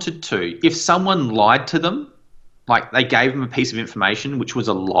they wanted to, if someone lied to them, like they gave them a piece of information which was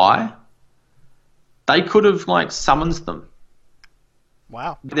a lie, they could have summoned them.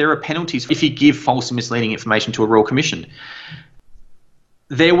 Wow. There are penalties if you give false and misleading information to a Royal Commission.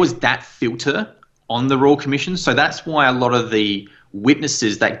 There was that filter on the Royal Commission, so that's why a lot of the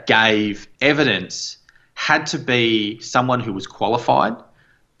witnesses that gave evidence had to be someone who was qualified,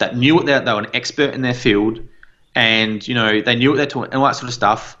 that knew what they were an expert in their field, and they knew what they're talking and all that sort of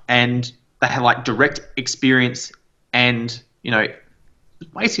stuff, and they had direct experience. And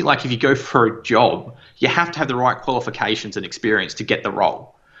basically, if you go for a job, you have to have the right qualifications and experience to get the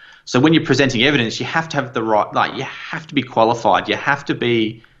role. So when you're presenting evidence, you have to have the right, you have to be qualified, you have to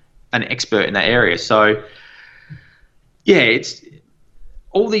be an expert in that area. So yeah, it's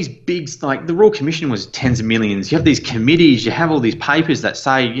all these big, the Royal Commission was tens of millions. You have these committees, you have all these papers that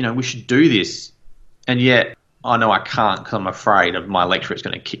say, we should do this, and yet I know I can't because I'm afraid of my lecturer's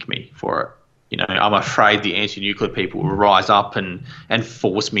going to kick me for it. I'm afraid the anti-nuclear people will rise up and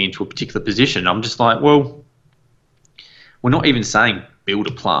force me into a particular position. I'm just like, well, we're not even saying build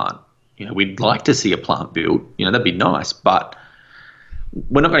a plant. We'd like to see a plant built. That'd be nice, but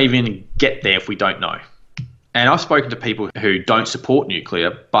we're not going to even get there if we don't know. And I've spoken to people who don't support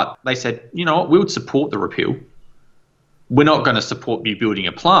nuclear, but they said, you know what, we would support the repeal. We're not going to support you building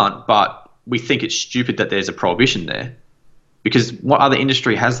a plant, but we think it's stupid that there's a prohibition there. Because what other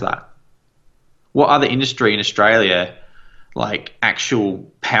industry has that? What other industry in Australia, actual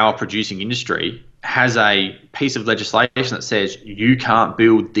power producing industry, has a piece of legislation that says you can't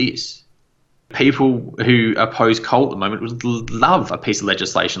build this? People who oppose coal at the moment would love a piece of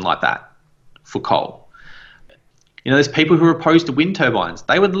legislation like that for coal. There's people who are opposed to wind turbines.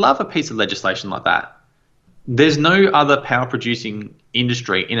 They would love a piece of legislation like that. There's no other power producing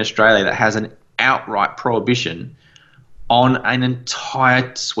industry in Australia that has an outright prohibition on an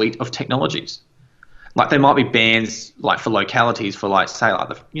entire suite of technologies. Like there might be bans like for localities for like say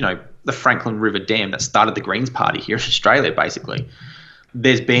like the Franklin River Dam that started the Greens Party here in Australia basically.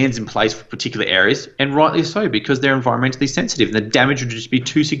 There's bans in place for particular areas, and rightly so, because they're environmentally sensitive and the damage would just be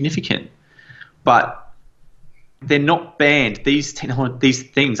too significant. But they're not banned. These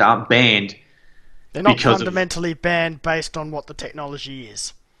things aren't banned. They're not fundamentally banned based on what the technology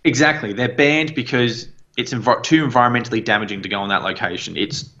is. Exactly. They're banned because it's too environmentally damaging to go on that location.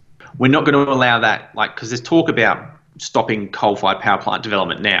 We're not going to allow that, because there's talk about stopping coal-fired power plant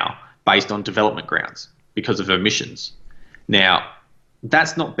development now based on development grounds because of emissions. Now,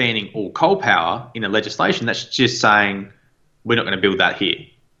 that's not banning all coal power in the legislation. That's just saying we're not going to build that here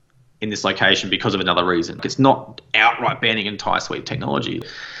in this location because of another reason. It's not outright banning an entire suite of technology.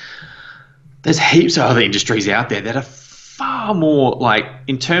 There's heaps of other industries out there that are far more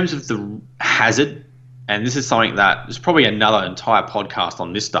in terms of the hazard, and this is something that there's probably another entire podcast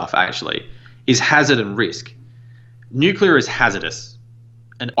on this stuff actually, is hazard and risk. Nuclear is hazardous.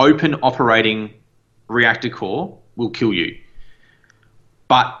 An open operating reactor core will kill you.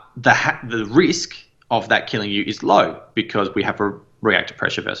 But the risk of that killing you is low because we have a reactor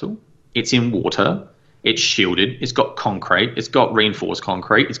pressure vessel. It's in water. It's shielded. It's got concrete. It's got reinforced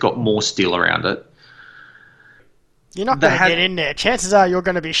concrete. It's got more steel around it. You're not going to get in there. Chances are you're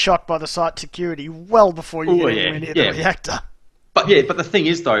going to be shot by the site security well before you get anywhere near the reactor. But the thing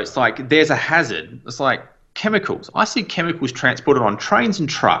is though, it's like there's a hazard. It's like chemicals. I see chemicals transported on trains and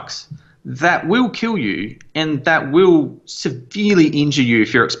trucks that will kill you and that will severely injure you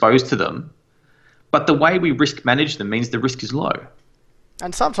if you're exposed to them. But the way we risk manage them means the risk is low.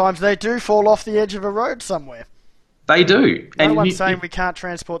 And sometimes they do fall off the edge of a road somewhere. They do. No one's saying we can't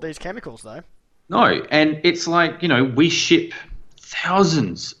transport these chemicals though. No, and it's like, we ship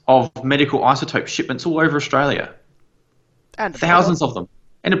thousands of medical isotope shipments all over Australia. And thousands of them.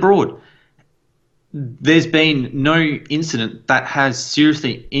 And abroad. There's been no incident that has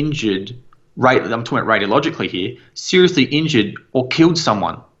seriously injured, I'm talking about radiologically here, seriously injured or killed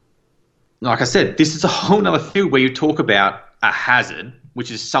someone. Like I said, this is a whole other field where you talk about a hazard, which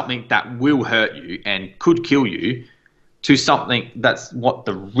is something that will hurt you and could kill you, to something that's what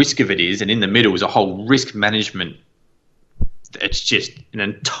the risk of it is, and in the middle is a whole risk management. It's just an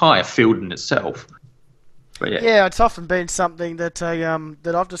entire field in itself. But yeah, it's often been something that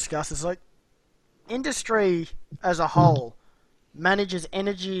that I've discussed. It's like industry as a whole manages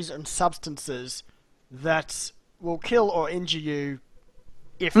energies and substances that will kill or injure you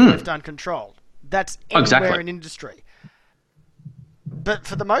if left uncontrolled. That's anywhere in industry. But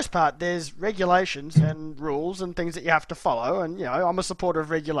for the most part, there's regulations and rules and things that you have to follow. And, I'm a supporter of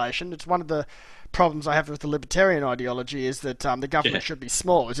regulation. It's one of the problems I have with the libertarian ideology is that the government should be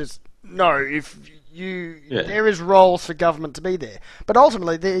small. It's just, no, there is roles for government to be there. But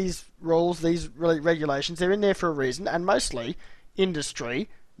ultimately, these rules, these regulations, they're in there for a reason. And mostly, industry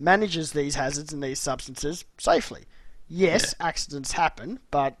manages these hazards and these substances safely. Yes, accidents happen,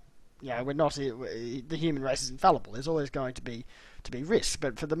 but, we're not, the human race is infallible. There's always going to be risks,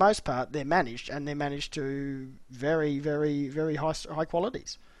 but for the most part, they're managed, and they're managed to very, very, very high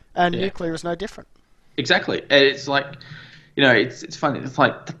qualities. And nuclear is no different. Exactly. And it's like, it's funny. It's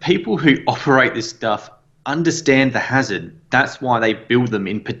like the people who operate this stuff understand the hazard. That's why they build them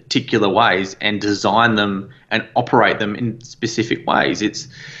in particular ways and design them and operate them in specific ways. It's,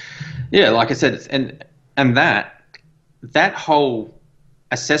 like I said, and that whole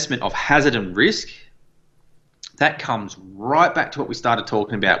assessment of hazard and risk, that comes right back to what we started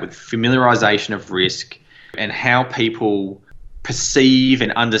talking about with familiarization of risk and how people perceive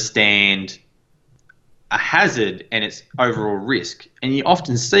and understand a hazard and its overall risk. And you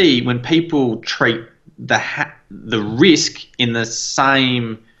often see when people treat the risk in the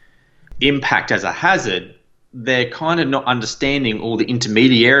same impact as a hazard, they're kind of not understanding all the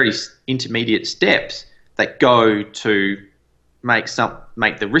intermediate steps that go to make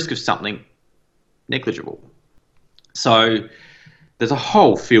the risk of something negligible. So there's a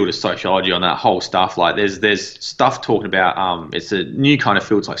whole field of sociology on that whole stuff. Like there's stuff talking about it's a new kind of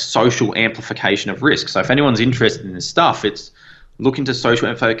field. It's like social amplification of risk. So if anyone's interested in this stuff, it's look into social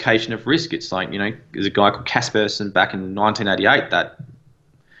amplification of risk. It's like, there's a guy called Kaspersson back in 1988 that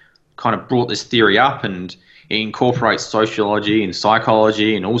kind of brought this theory up, and it incorporates sociology and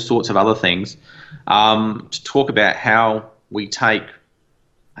psychology and all sorts of other things to talk about how we take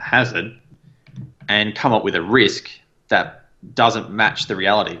a hazard and come up with a risk that doesn't match the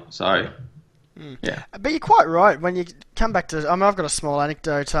reality. So, yeah. But you're quite right. When you come back to, I've got a small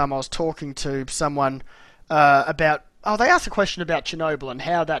anecdote. I was talking to someone about, they asked a question about Chernobyl and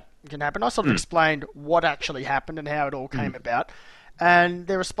how that can happen. I sort of explained what actually happened and how it all came about. And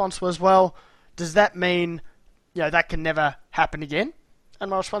their response was, well, does that mean, that can never happen again?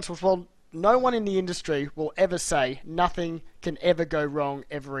 And my response was, well, no one in the industry will ever say nothing can ever go wrong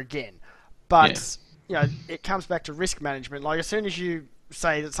ever again. But, it comes back to risk management. Like, as soon as you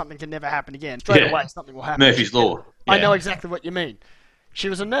say that something can never happen again, straight away something will happen. Murphy's Law. I know exactly what you mean. She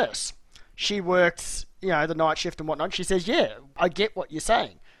was a nurse. She worked, the night shift and whatnot. She says, I get what you're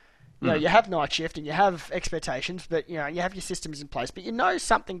saying. You have night shift and you have expectations, but, you have your systems in place, but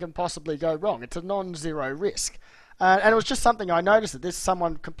something can possibly go wrong. It's a non-zero risk. And it was just something I noticed, that there's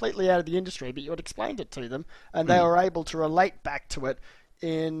someone completely out of the industry, but you had explained it to them, and they were able to relate back to it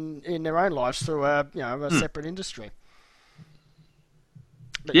in their own lives through a separate industry.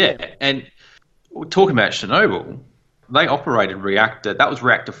 But, and we're talking about Chernobyl. They operated reactor. That was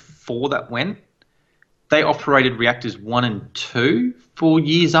reactor 4 that went. They operated reactors 1 and 2 for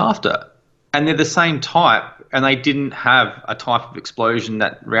years after, and they're the same type. And they didn't have a type of explosion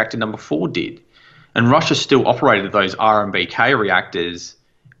that reactor number 4 did. And Russia still operated those RMBK reactors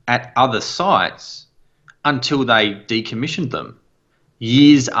at other sites until they decommissioned them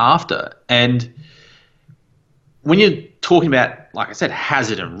years after. And when you're talking about, like I said,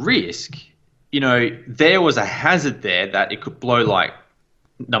 hazard and risk, there was a hazard there that it could blow like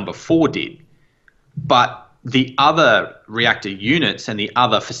number 4 did. But the other reactor units and the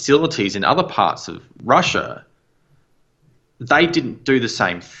other facilities in other parts of Russia, they didn't do the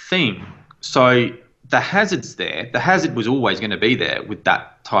same thing. So the hazard's there. The hazard was always going to be there with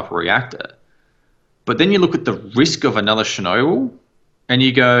that type of reactor. But then you look at the risk of another Chernobyl and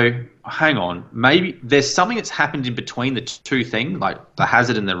you go, hang on, maybe there's something that's happened in between the two things, like the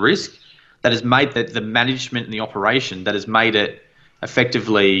hazard and the risk, that has made the management and the operation that has made it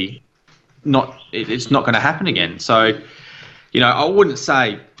effectively it's not going to happen again. So, I wouldn't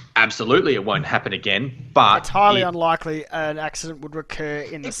say absolutely it won't happen again, but it's highly unlikely an accident would recur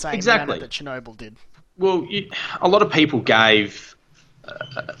in the same manner that Chernobyl did. Well, a lot of people gave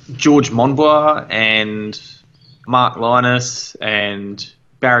George Monbiot and Mark Linus and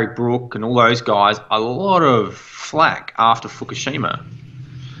Barry Brook and all those guys a lot of flack after Fukushima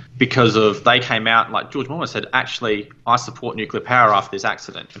because they came out, like George Monbiot said, actually, I support nuclear power after this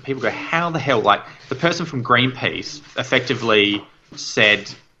accident. And people go, how the hell? Like, the person from Greenpeace effectively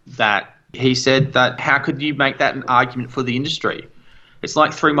said that, how could you make that an argument for the industry? It's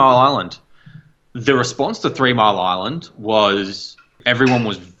like 3 Mile Island. The response to 3 Mile Island was everyone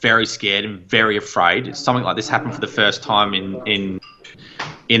was very scared and very afraid. Something like this happened for the first time in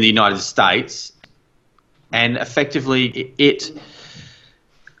the United States. And effectively, it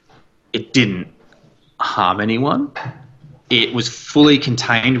didn't harm anyone. It was fully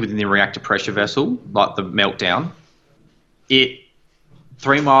contained within the reactor pressure vessel, like the meltdown.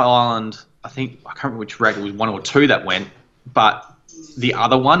 3 Mile Island, I can't remember which reactor, it was 1 or 2 that went, but the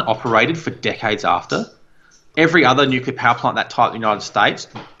other one operated for decades after. Every other nuclear power plant that type in the United States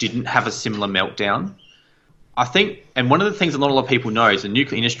didn't have a similar meltdown. I think, and one of the things that not a lot of people know is the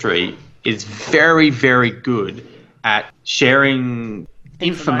nuclear industry is very, very good at sharing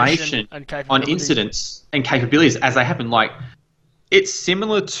information on incidents and capabilities as they happen. Like, it's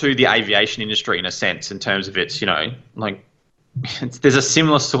similar to the aviation industry in a sense, in terms of its, there's a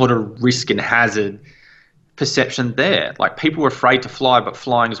similar sort of risk and hazard perception there. Like, people are afraid to fly, but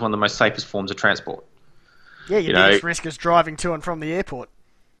flying is one of the most safest forms of transport. Yeah, your biggest risk is driving to and from the airport.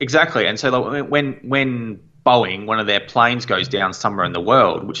 Exactly. And so like, when Boeing, one of their planes, goes down somewhere in the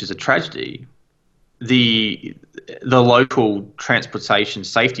world, which is a tragedy, the local Transportation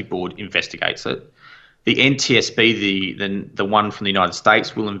Safety Board investigates it. The NTSB, the one from the United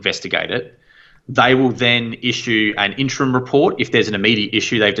States, will investigate it. They will then issue an interim report if there's an immediate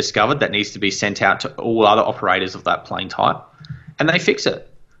issue they've discovered that needs to be sent out to all other operators of that plane type, and they fix it.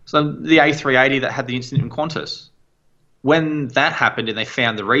 So the A380 that had the incident in Qantas, when that happened and they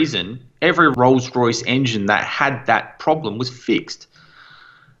found the reason, every Rolls-Royce engine that had that problem was fixed.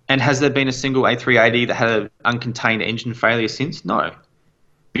 And has there been a single A380 that had an uncontained engine failure since? No.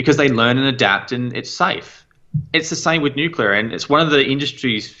 Because they learn and adapt and it's safe. It's the same with nuclear, and it's one of the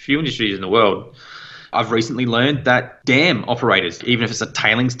few industries in the world. I've recently learned that dam operators, even if it's a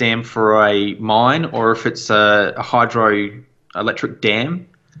tailings dam for a mine or if it's a hydroelectric dam,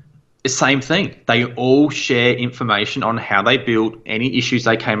 it's the same thing. They all share information on how they built, any issues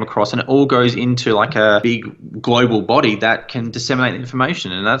they came across, and it all goes into like a big global body that can disseminate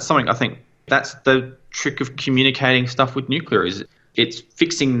information. And that's something I think That's the trick of communicating stuff with nuclear, is it's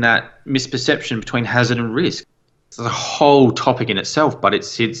fixing that misperception between hazard and risk. It's a whole topic in itself, but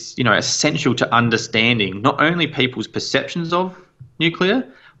it's essential to understanding not only people's perceptions of nuclear,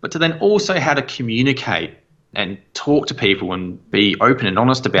 but to then also how to communicate and talk to people and be open and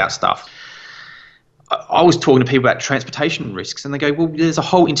honest about stuff. I was talking to people about transportation risks, and they go, well, there's a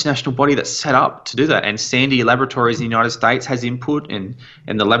whole international body that's set up to do that. And Sandia Laboratories in the United States has input, and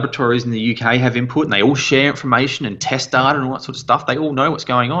the laboratories in the UK have input, and they all share information and test data and all that sort of stuff. They all know what's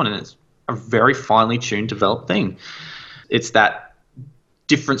going on, and it's a very finely tuned, developed thing. It's that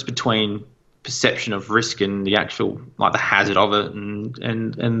difference between perception of risk and the actual, like the hazard of it and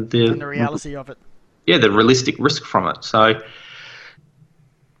the reality of it. Yeah, the realistic risk from it. So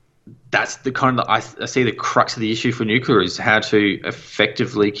that's the kind of, I see the crux of the issue for nuclear is how to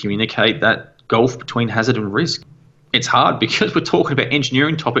effectively communicate that gulf between hazard and risk. It's hard because we're talking about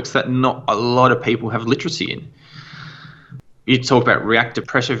engineering topics that not a lot of people have literacy in. You talk about reactor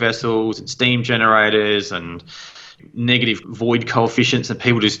pressure vessels and steam generators and negative void coefficients, and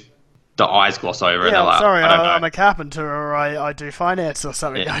people just, the eyes gloss over it. Yeah, I'm sorry, I'm a carpenter, or I do finance or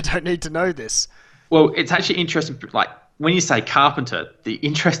something. Yeah. I don't need to know this. Well, it's actually interesting, like, when you say carpenter, the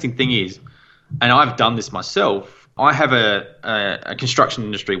interesting thing is, and I've done this myself, I have a construction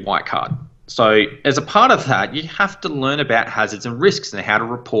industry white card. So as a part of that, you have to learn about hazards and risks and how to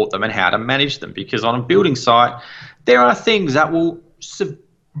report them and how to manage them, because on a building site, there are things that will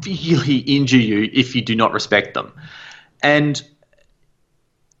severely injure you if you do not respect them. And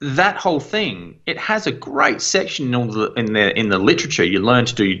that whole thing, it has a great section in the literature. You learn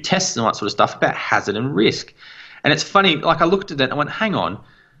to do tests and all that sort of stuff about hazard and risk. And it's funny, like I looked at it and I went, hang on,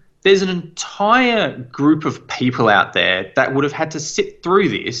 there's an entire group of people out there that would have had to sit through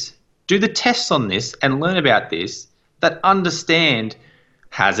this, do the tests on this and learn about this, that understand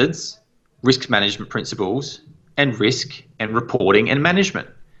hazards, risk management principles, and risk and reporting and management.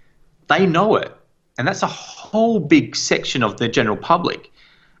 They know it. And that's a whole big section of the general public.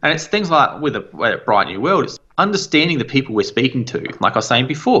 And it's things like with a Bright New World, it's understanding the people we're speaking to. Like I was saying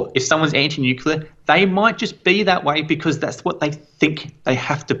before, if someone's anti-nuclear, they might just be that way because that's what they think they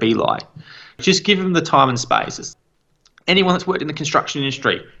have to be like. Just give them the time and space. Anyone that's worked in the construction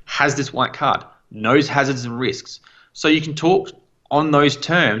industry has this white card, knows hazards and risks. So you can talk on those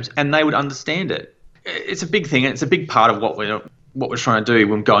terms and they would understand it. It's a big thing, and it's a big part of what we're trying to do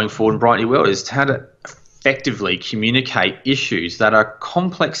when going forward in Bright New World is how to effectively communicate issues that are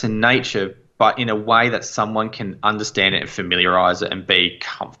complex in nature, but in a way that someone can understand it and familiarise it and be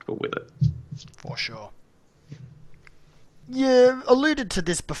comfortable with it. For sure. You alluded to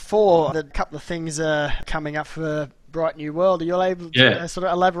this before, that a couple of things are coming up for Bright New World. Are you able to sort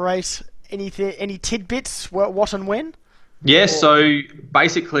of elaborate any tidbits, what and when? Yeah, so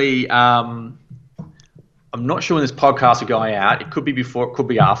basically, I'm not sure when this podcast is going out. It could be before, it could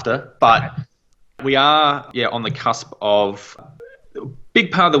be after, but we are on the cusp of, a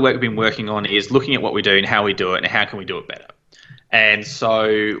big part of the work we've been working on is looking at what we do and how we do it and how can we do it better. And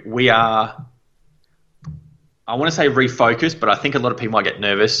so we are, I want to say refocused, but I think a lot of people might get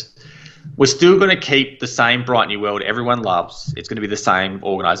nervous. We're still going to keep the same Bright New World everyone loves. It's going to be the same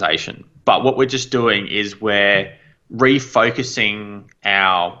organisation. But what we're just doing is we're refocusing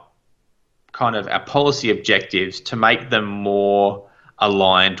our policy objectives to make them more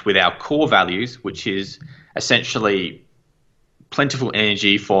aligned with our core values, which is essentially plentiful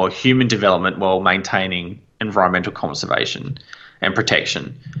energy for human development while maintaining environmental conservation and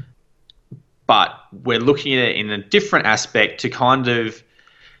protection. But we're looking at it in a different aspect to kind of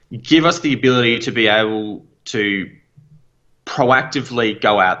give us the ability to be able to proactively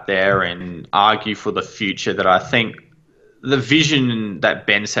go out there and argue for the future that I think the vision that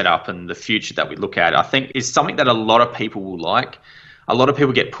Ben set up and the future that we look at, I think is something that a lot of people will like. A lot of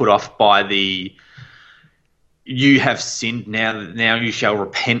people get put off by the "you have sinned, now you shall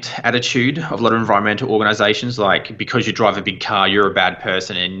repent" attitude of a lot of environmental organisations, like because you drive a big car, you're a bad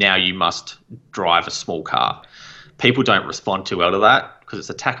person and now you must drive a small car. People don't respond too well to that because it's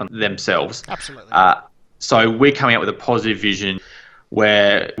an attack on themselves. Absolutely. So we're coming out with a positive vision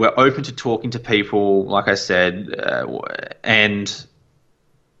where we're open to talking to people, like I said, and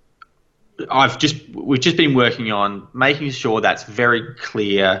we've just been working on making sure that's very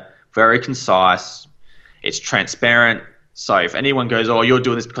clear, very concise, it's transparent. So if anyone goes, "Oh, you're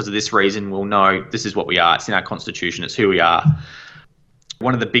doing this because of this reason," well, no, this is what we are. It's in our constitution. It's who we are.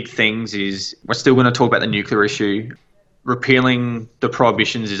 One of the big things is we're still going to talk about the nuclear issue. Repealing the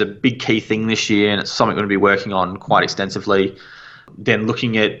prohibitions is a big key thing this year, and it's something we're going to be working on quite extensively. Then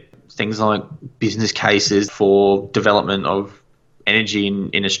looking at things like business cases for development of energy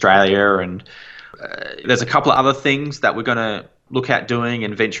in Australia, and there's a couple of other things that we're going to look at doing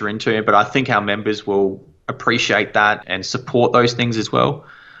and venture into, but I think our members will appreciate that and support those things as well.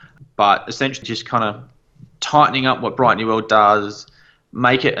 But essentially just kind of tightening up what Bright New World does,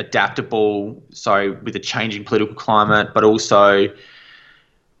 make it adaptable, so with a changing political climate, but also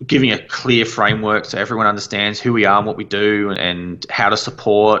giving a clear framework so everyone understands who we are and what we do and how to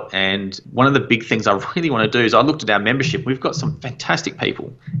support. And one of the big things I really want to do is I looked at our membership. We've got some fantastic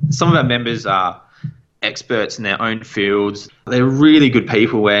people. Some of our members are experts in their own fields. They're really good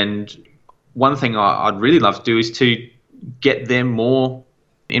people, and one thing I'd really love to do is to get them more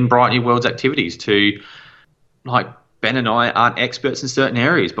in Bright New World's activities. To, like, Ben and I aren't experts in certain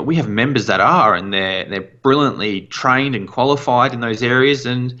areas, but we have members that are, and they're brilliantly trained and qualified in those areas,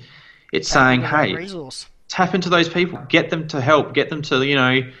 and it's saying, hey, tap into those people, get them to help, get them to, you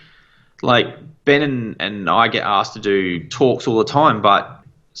know, like Ben and I get asked to do talks all the time, but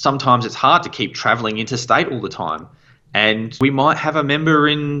sometimes it's hard to keep travelling interstate all the time. And we might have a member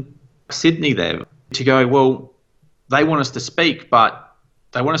in Sydney there to go, well, they want us to speak, but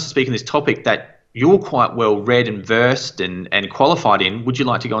they want us to speak in this topic that you're quite well read and versed and qualified in. Would you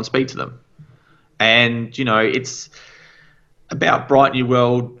like to go and speak to them? And, you know, it's about Bright New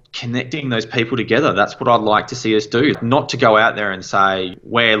World connecting those people together. That's what I'd like to see us do. Not to go out there and say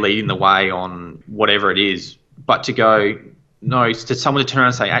we're leading the way on whatever it is, but to go, no, it's to someone to turn around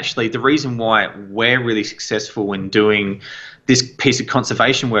and say, actually, the reason why we're really successful in doing this piece of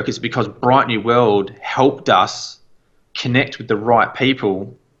conservation work is because Bright New World helped us connect with the right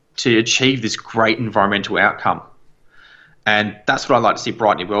people to achieve this great environmental outcome. And that's what I'd like to see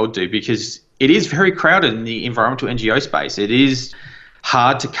Bright New World do, because it is very crowded in the environmental NGO space. It is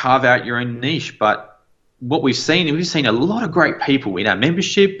hard to carve out your own niche, but what we've seen a lot of great people in our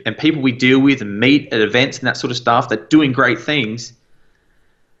membership and people we deal with and meet at events and that sort of stuff that are doing great things.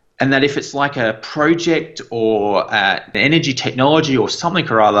 And that if it's like a project or an energy technology or something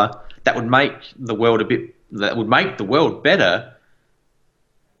or other that would make the world better,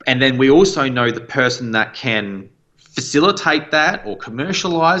 and then we also know the person that can facilitate that or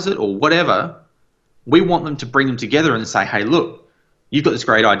commercialize it or whatever, we want them to bring them together and say, hey, look, you've got this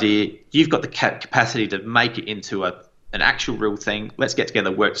great idea. You've got the capacity to make it into an actual real thing. Let's get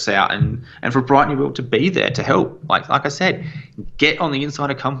together, work this out, and for Bright New World to be there to help. Like I said, get on the inside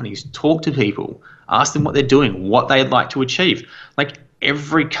of companies, talk to people, ask them what they're doing, what they'd like to achieve. Like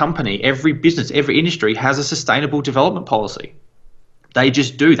every company, every business, every industry has a sustainable development policy. They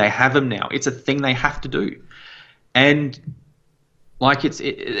just do. They have them now. It's a thing they have to do. And like it's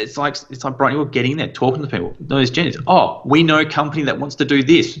like Bright New World getting there, talking to people. Those Jennings, we know a company that wants to do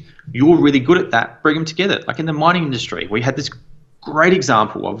this. You're really good at that. Bring them together. Like in the mining industry, we had this great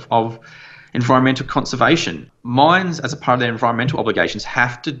example of environmental conservation. Mines, as a part of their environmental obligations,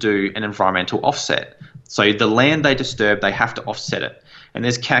 have to do an environmental offset. So the land they disturb, they have to offset it. And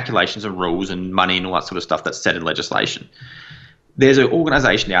there's calculations and rules and money and all that sort of stuff that's set in legislation. There's an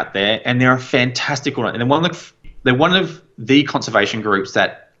organisation out there, and they're a fantastic organisation. And they're one of the conservation groups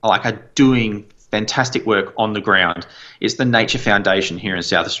that are doing fantastic work on the ground. It's the Nature Foundation here in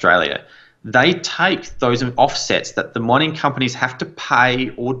South Australia. They take those offsets that the mining companies have to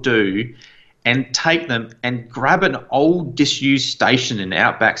pay or do and take them and grab an old disused station in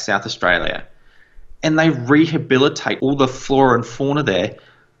outback South Australia, and they rehabilitate all the flora and fauna there.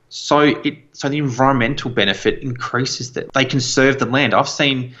 So the environmental benefit increases, that they conserve the land. I've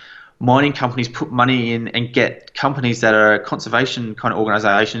seen mining companies put money in and get companies that are conservation kind of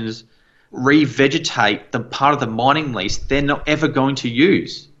organisations revegetate the part of the mining lease they're not ever going to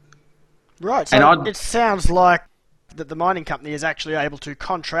use. Right, so it sounds like that the mining company is actually able to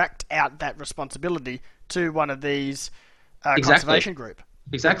contract out that responsibility to one of these conservation group.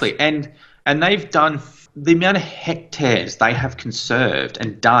 Exactly, and they've done the amount of hectares they have conserved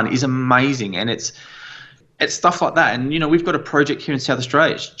and done is amazing, and it's stuff like that. And, you know, we've got a project here in South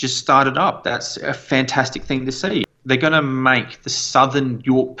Australia. It's just started up. That's a fantastic thing to see. They're going to make the southern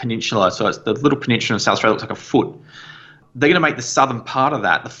York Peninsula, so it's the little peninsula in South Australia, looks like a foot. They're going to make the southern part of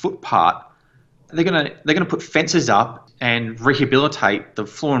that, the foot part, they're going to put fences up and rehabilitate the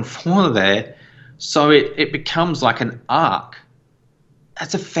flora and fauna there, so it becomes like an arc.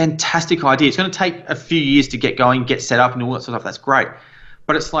 That's a fantastic idea. It's going to take a few years to get going, get set up and all that sort of stuff. That's great.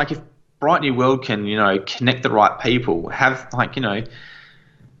 But it's like if Bright New World can, you know, connect the right people, have like, you know,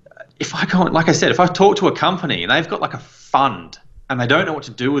 if I talk to a company and they've got like a fund and they don't know what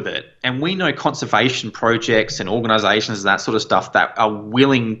to do with it, and we know conservation projects and organisations and that sort of stuff that are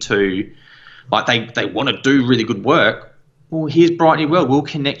willing to, like they want to do really good work, well, here's Bright New World. We'll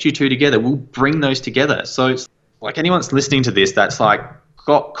connect you two together. We'll bring those together. So like anyone's listening to this that's like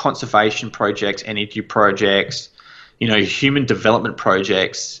got conservation projects, energy projects, human development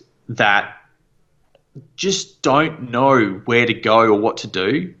projects that just don't know where to go or what to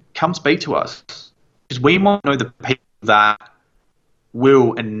do, come speak to us. Because we might know the people that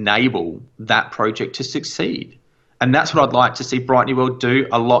will enable that project to succeed. And that's what I'd like to see Bright New World do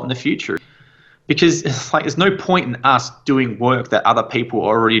a lot in the future. Because it's like there's no point in us doing work that other people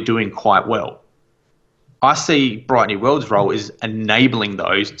are already doing quite well. I see Bright New World's role is enabling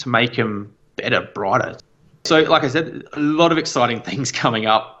those to make them better, brighter. So, like I said, a lot of exciting things coming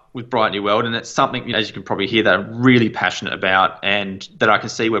up with Bright New World, and it's something, as you can probably hear, that I'm really passionate about, and that I can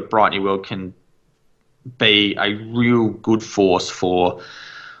see where Bright New World can be a real good force for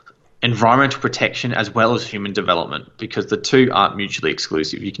environmental protection as well as human development, because the two aren't mutually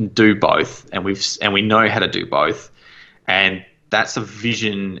exclusive. You can do both, and we know how to do both, and that's a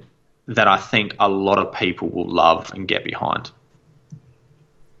vision that I think a lot of people will love and get behind.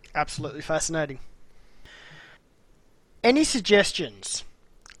 Absolutely fascinating. Any suggestions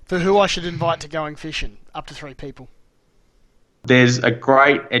for who I should invite to Going Fishing? Up to 3 people. There's a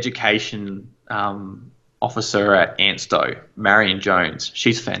great education officer at ANSTO, Marion Jones.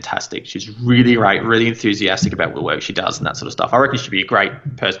 She's fantastic. She's really great, really enthusiastic about the work she does and that sort of stuff. I reckon she'd be a great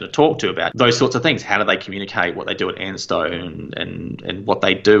person to talk to about those sorts of things. How do they communicate, what they do at ANSTO and what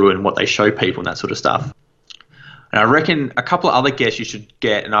they do and what they show people and that sort of stuff. And I reckon a couple of other guests you should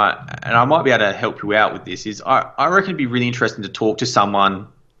get, and I might be able to help you out with this, is I reckon it'd be really interesting to talk to someone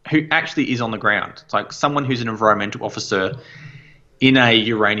who actually is on the ground. It's like someone who's an environmental officer in a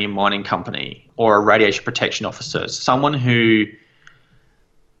uranium mining company, or a radiation protection officer, someone who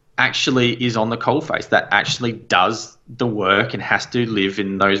actually is on the coalface, that actually does the work and has to live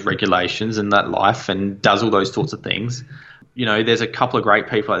in those regulations and that life and does all those sorts of things. There's a couple of great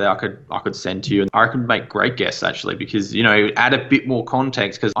people that I could send to you, and I can make great guests actually, because add a bit more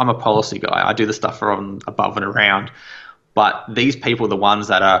context, because I'm a policy guy. I do the stuff from above and around, but these people are the ones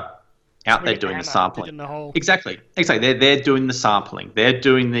that are out there doing the sampling. Exactly. They're doing the sampling. They're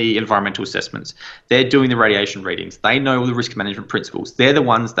doing the environmental assessments. They're doing the radiation readings. They know all the risk management principles. They're the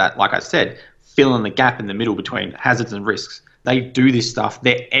ones that, like I said, fill in the gap in the middle between hazards and risks. They do this stuff.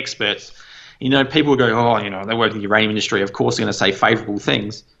 They're experts. People go, they work in the uranium industry. Of course, they're going to say favourable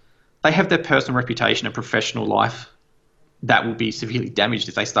things. They have their personal reputation and professional life that will be severely damaged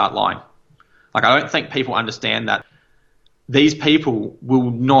if they start lying. Like, I don't think people understand that these people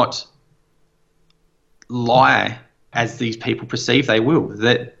will not lie as these people perceive they will,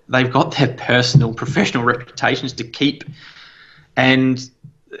 that they've got their personal professional reputations to keep, and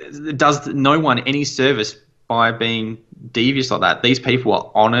it does no one any service by being devious like that. These people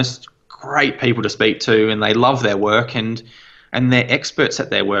are honest, great people to speak to, and they love their work, and they're experts at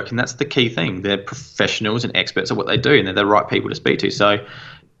their work, and that's the key thing. They're professionals and experts at what they do, and they're the right people to speak to. So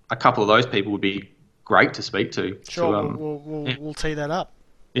a couple of those people would be great to speak to. Sure, we'll tee that up.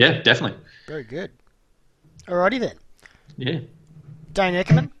 Yeah, definitely. Very good. Alrighty then. Yeah. Dane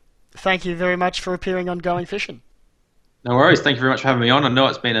Eckermann, thank you very much for appearing on Going Fishing. No worries. Thank you very much for having me on. I know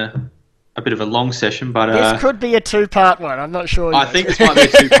it's been a bit of a long session, but this could be a 2-part one. I'm not sure yet. I think this might be a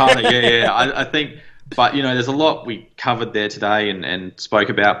 2-parter. Yeah. I think, but there's a lot we covered there today and spoke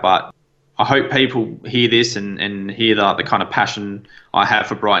about. But I hope people hear this and hear the kind of passion I have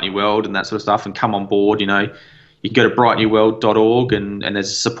for Bright New World and that sort of stuff, and come on board. You can go to brightnewworld.org and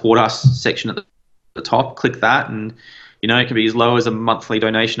there's a support us section at the top. Click that, and it can be as low as a monthly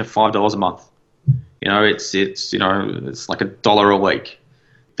donation of $5 a month. It's like $1 a week,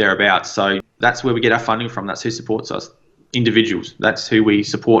 thereabouts. So that's where we get our funding from. That's who supports us, individuals. That's who we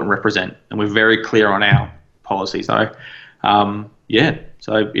support and represent, and we're very clear on our policy. So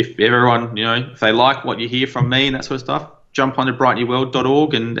so if everyone, if they like what you hear from me and that sort of stuff, jump onto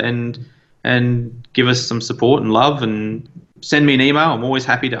brightnewworld.org and give us some support and love, and send me an email. I'm always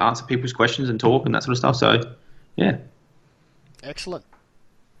happy to answer people's questions and talk and that sort of stuff. So, yeah. Excellent.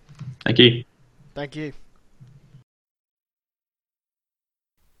 Thank you. Thank you.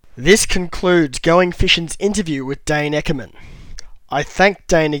 This concludes Going Fishing's interview with Dane Eckermann. I thank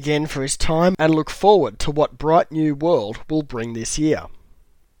Dane again for his time and look forward to what Bright New World will bring this year.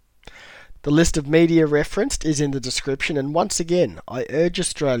 The list of media referenced is in the description, and once again, I urge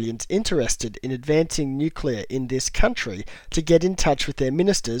Australians interested in advancing nuclear in this country to get in touch with their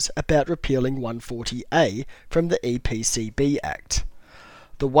ministers about repealing 140A from the EPCB Act.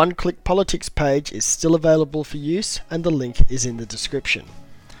 The One Click Politics page is still available for use, and the link is in the description.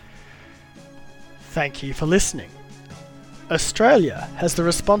 Thank you for listening. Australia has the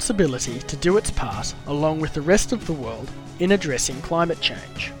responsibility to do its part, along with the rest of the world, in addressing climate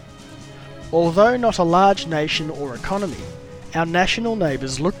change. Although not a large nation or economy, our national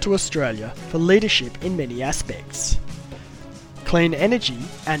neighbours look to Australia for leadership in many aspects. Clean energy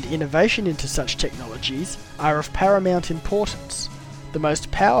and innovation into such technologies are of paramount importance, the most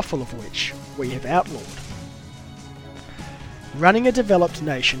powerful of which we have outlawed. Running a developed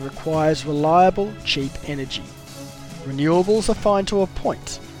nation requires reliable, cheap energy. Renewables are fine to a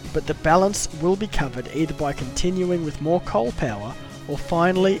point, but the balance will be covered either by continuing with more coal power or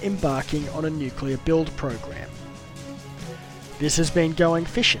finally embarking on a nuclear build program. This has been Going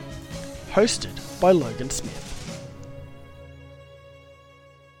Fishing, hosted by Logan Smith.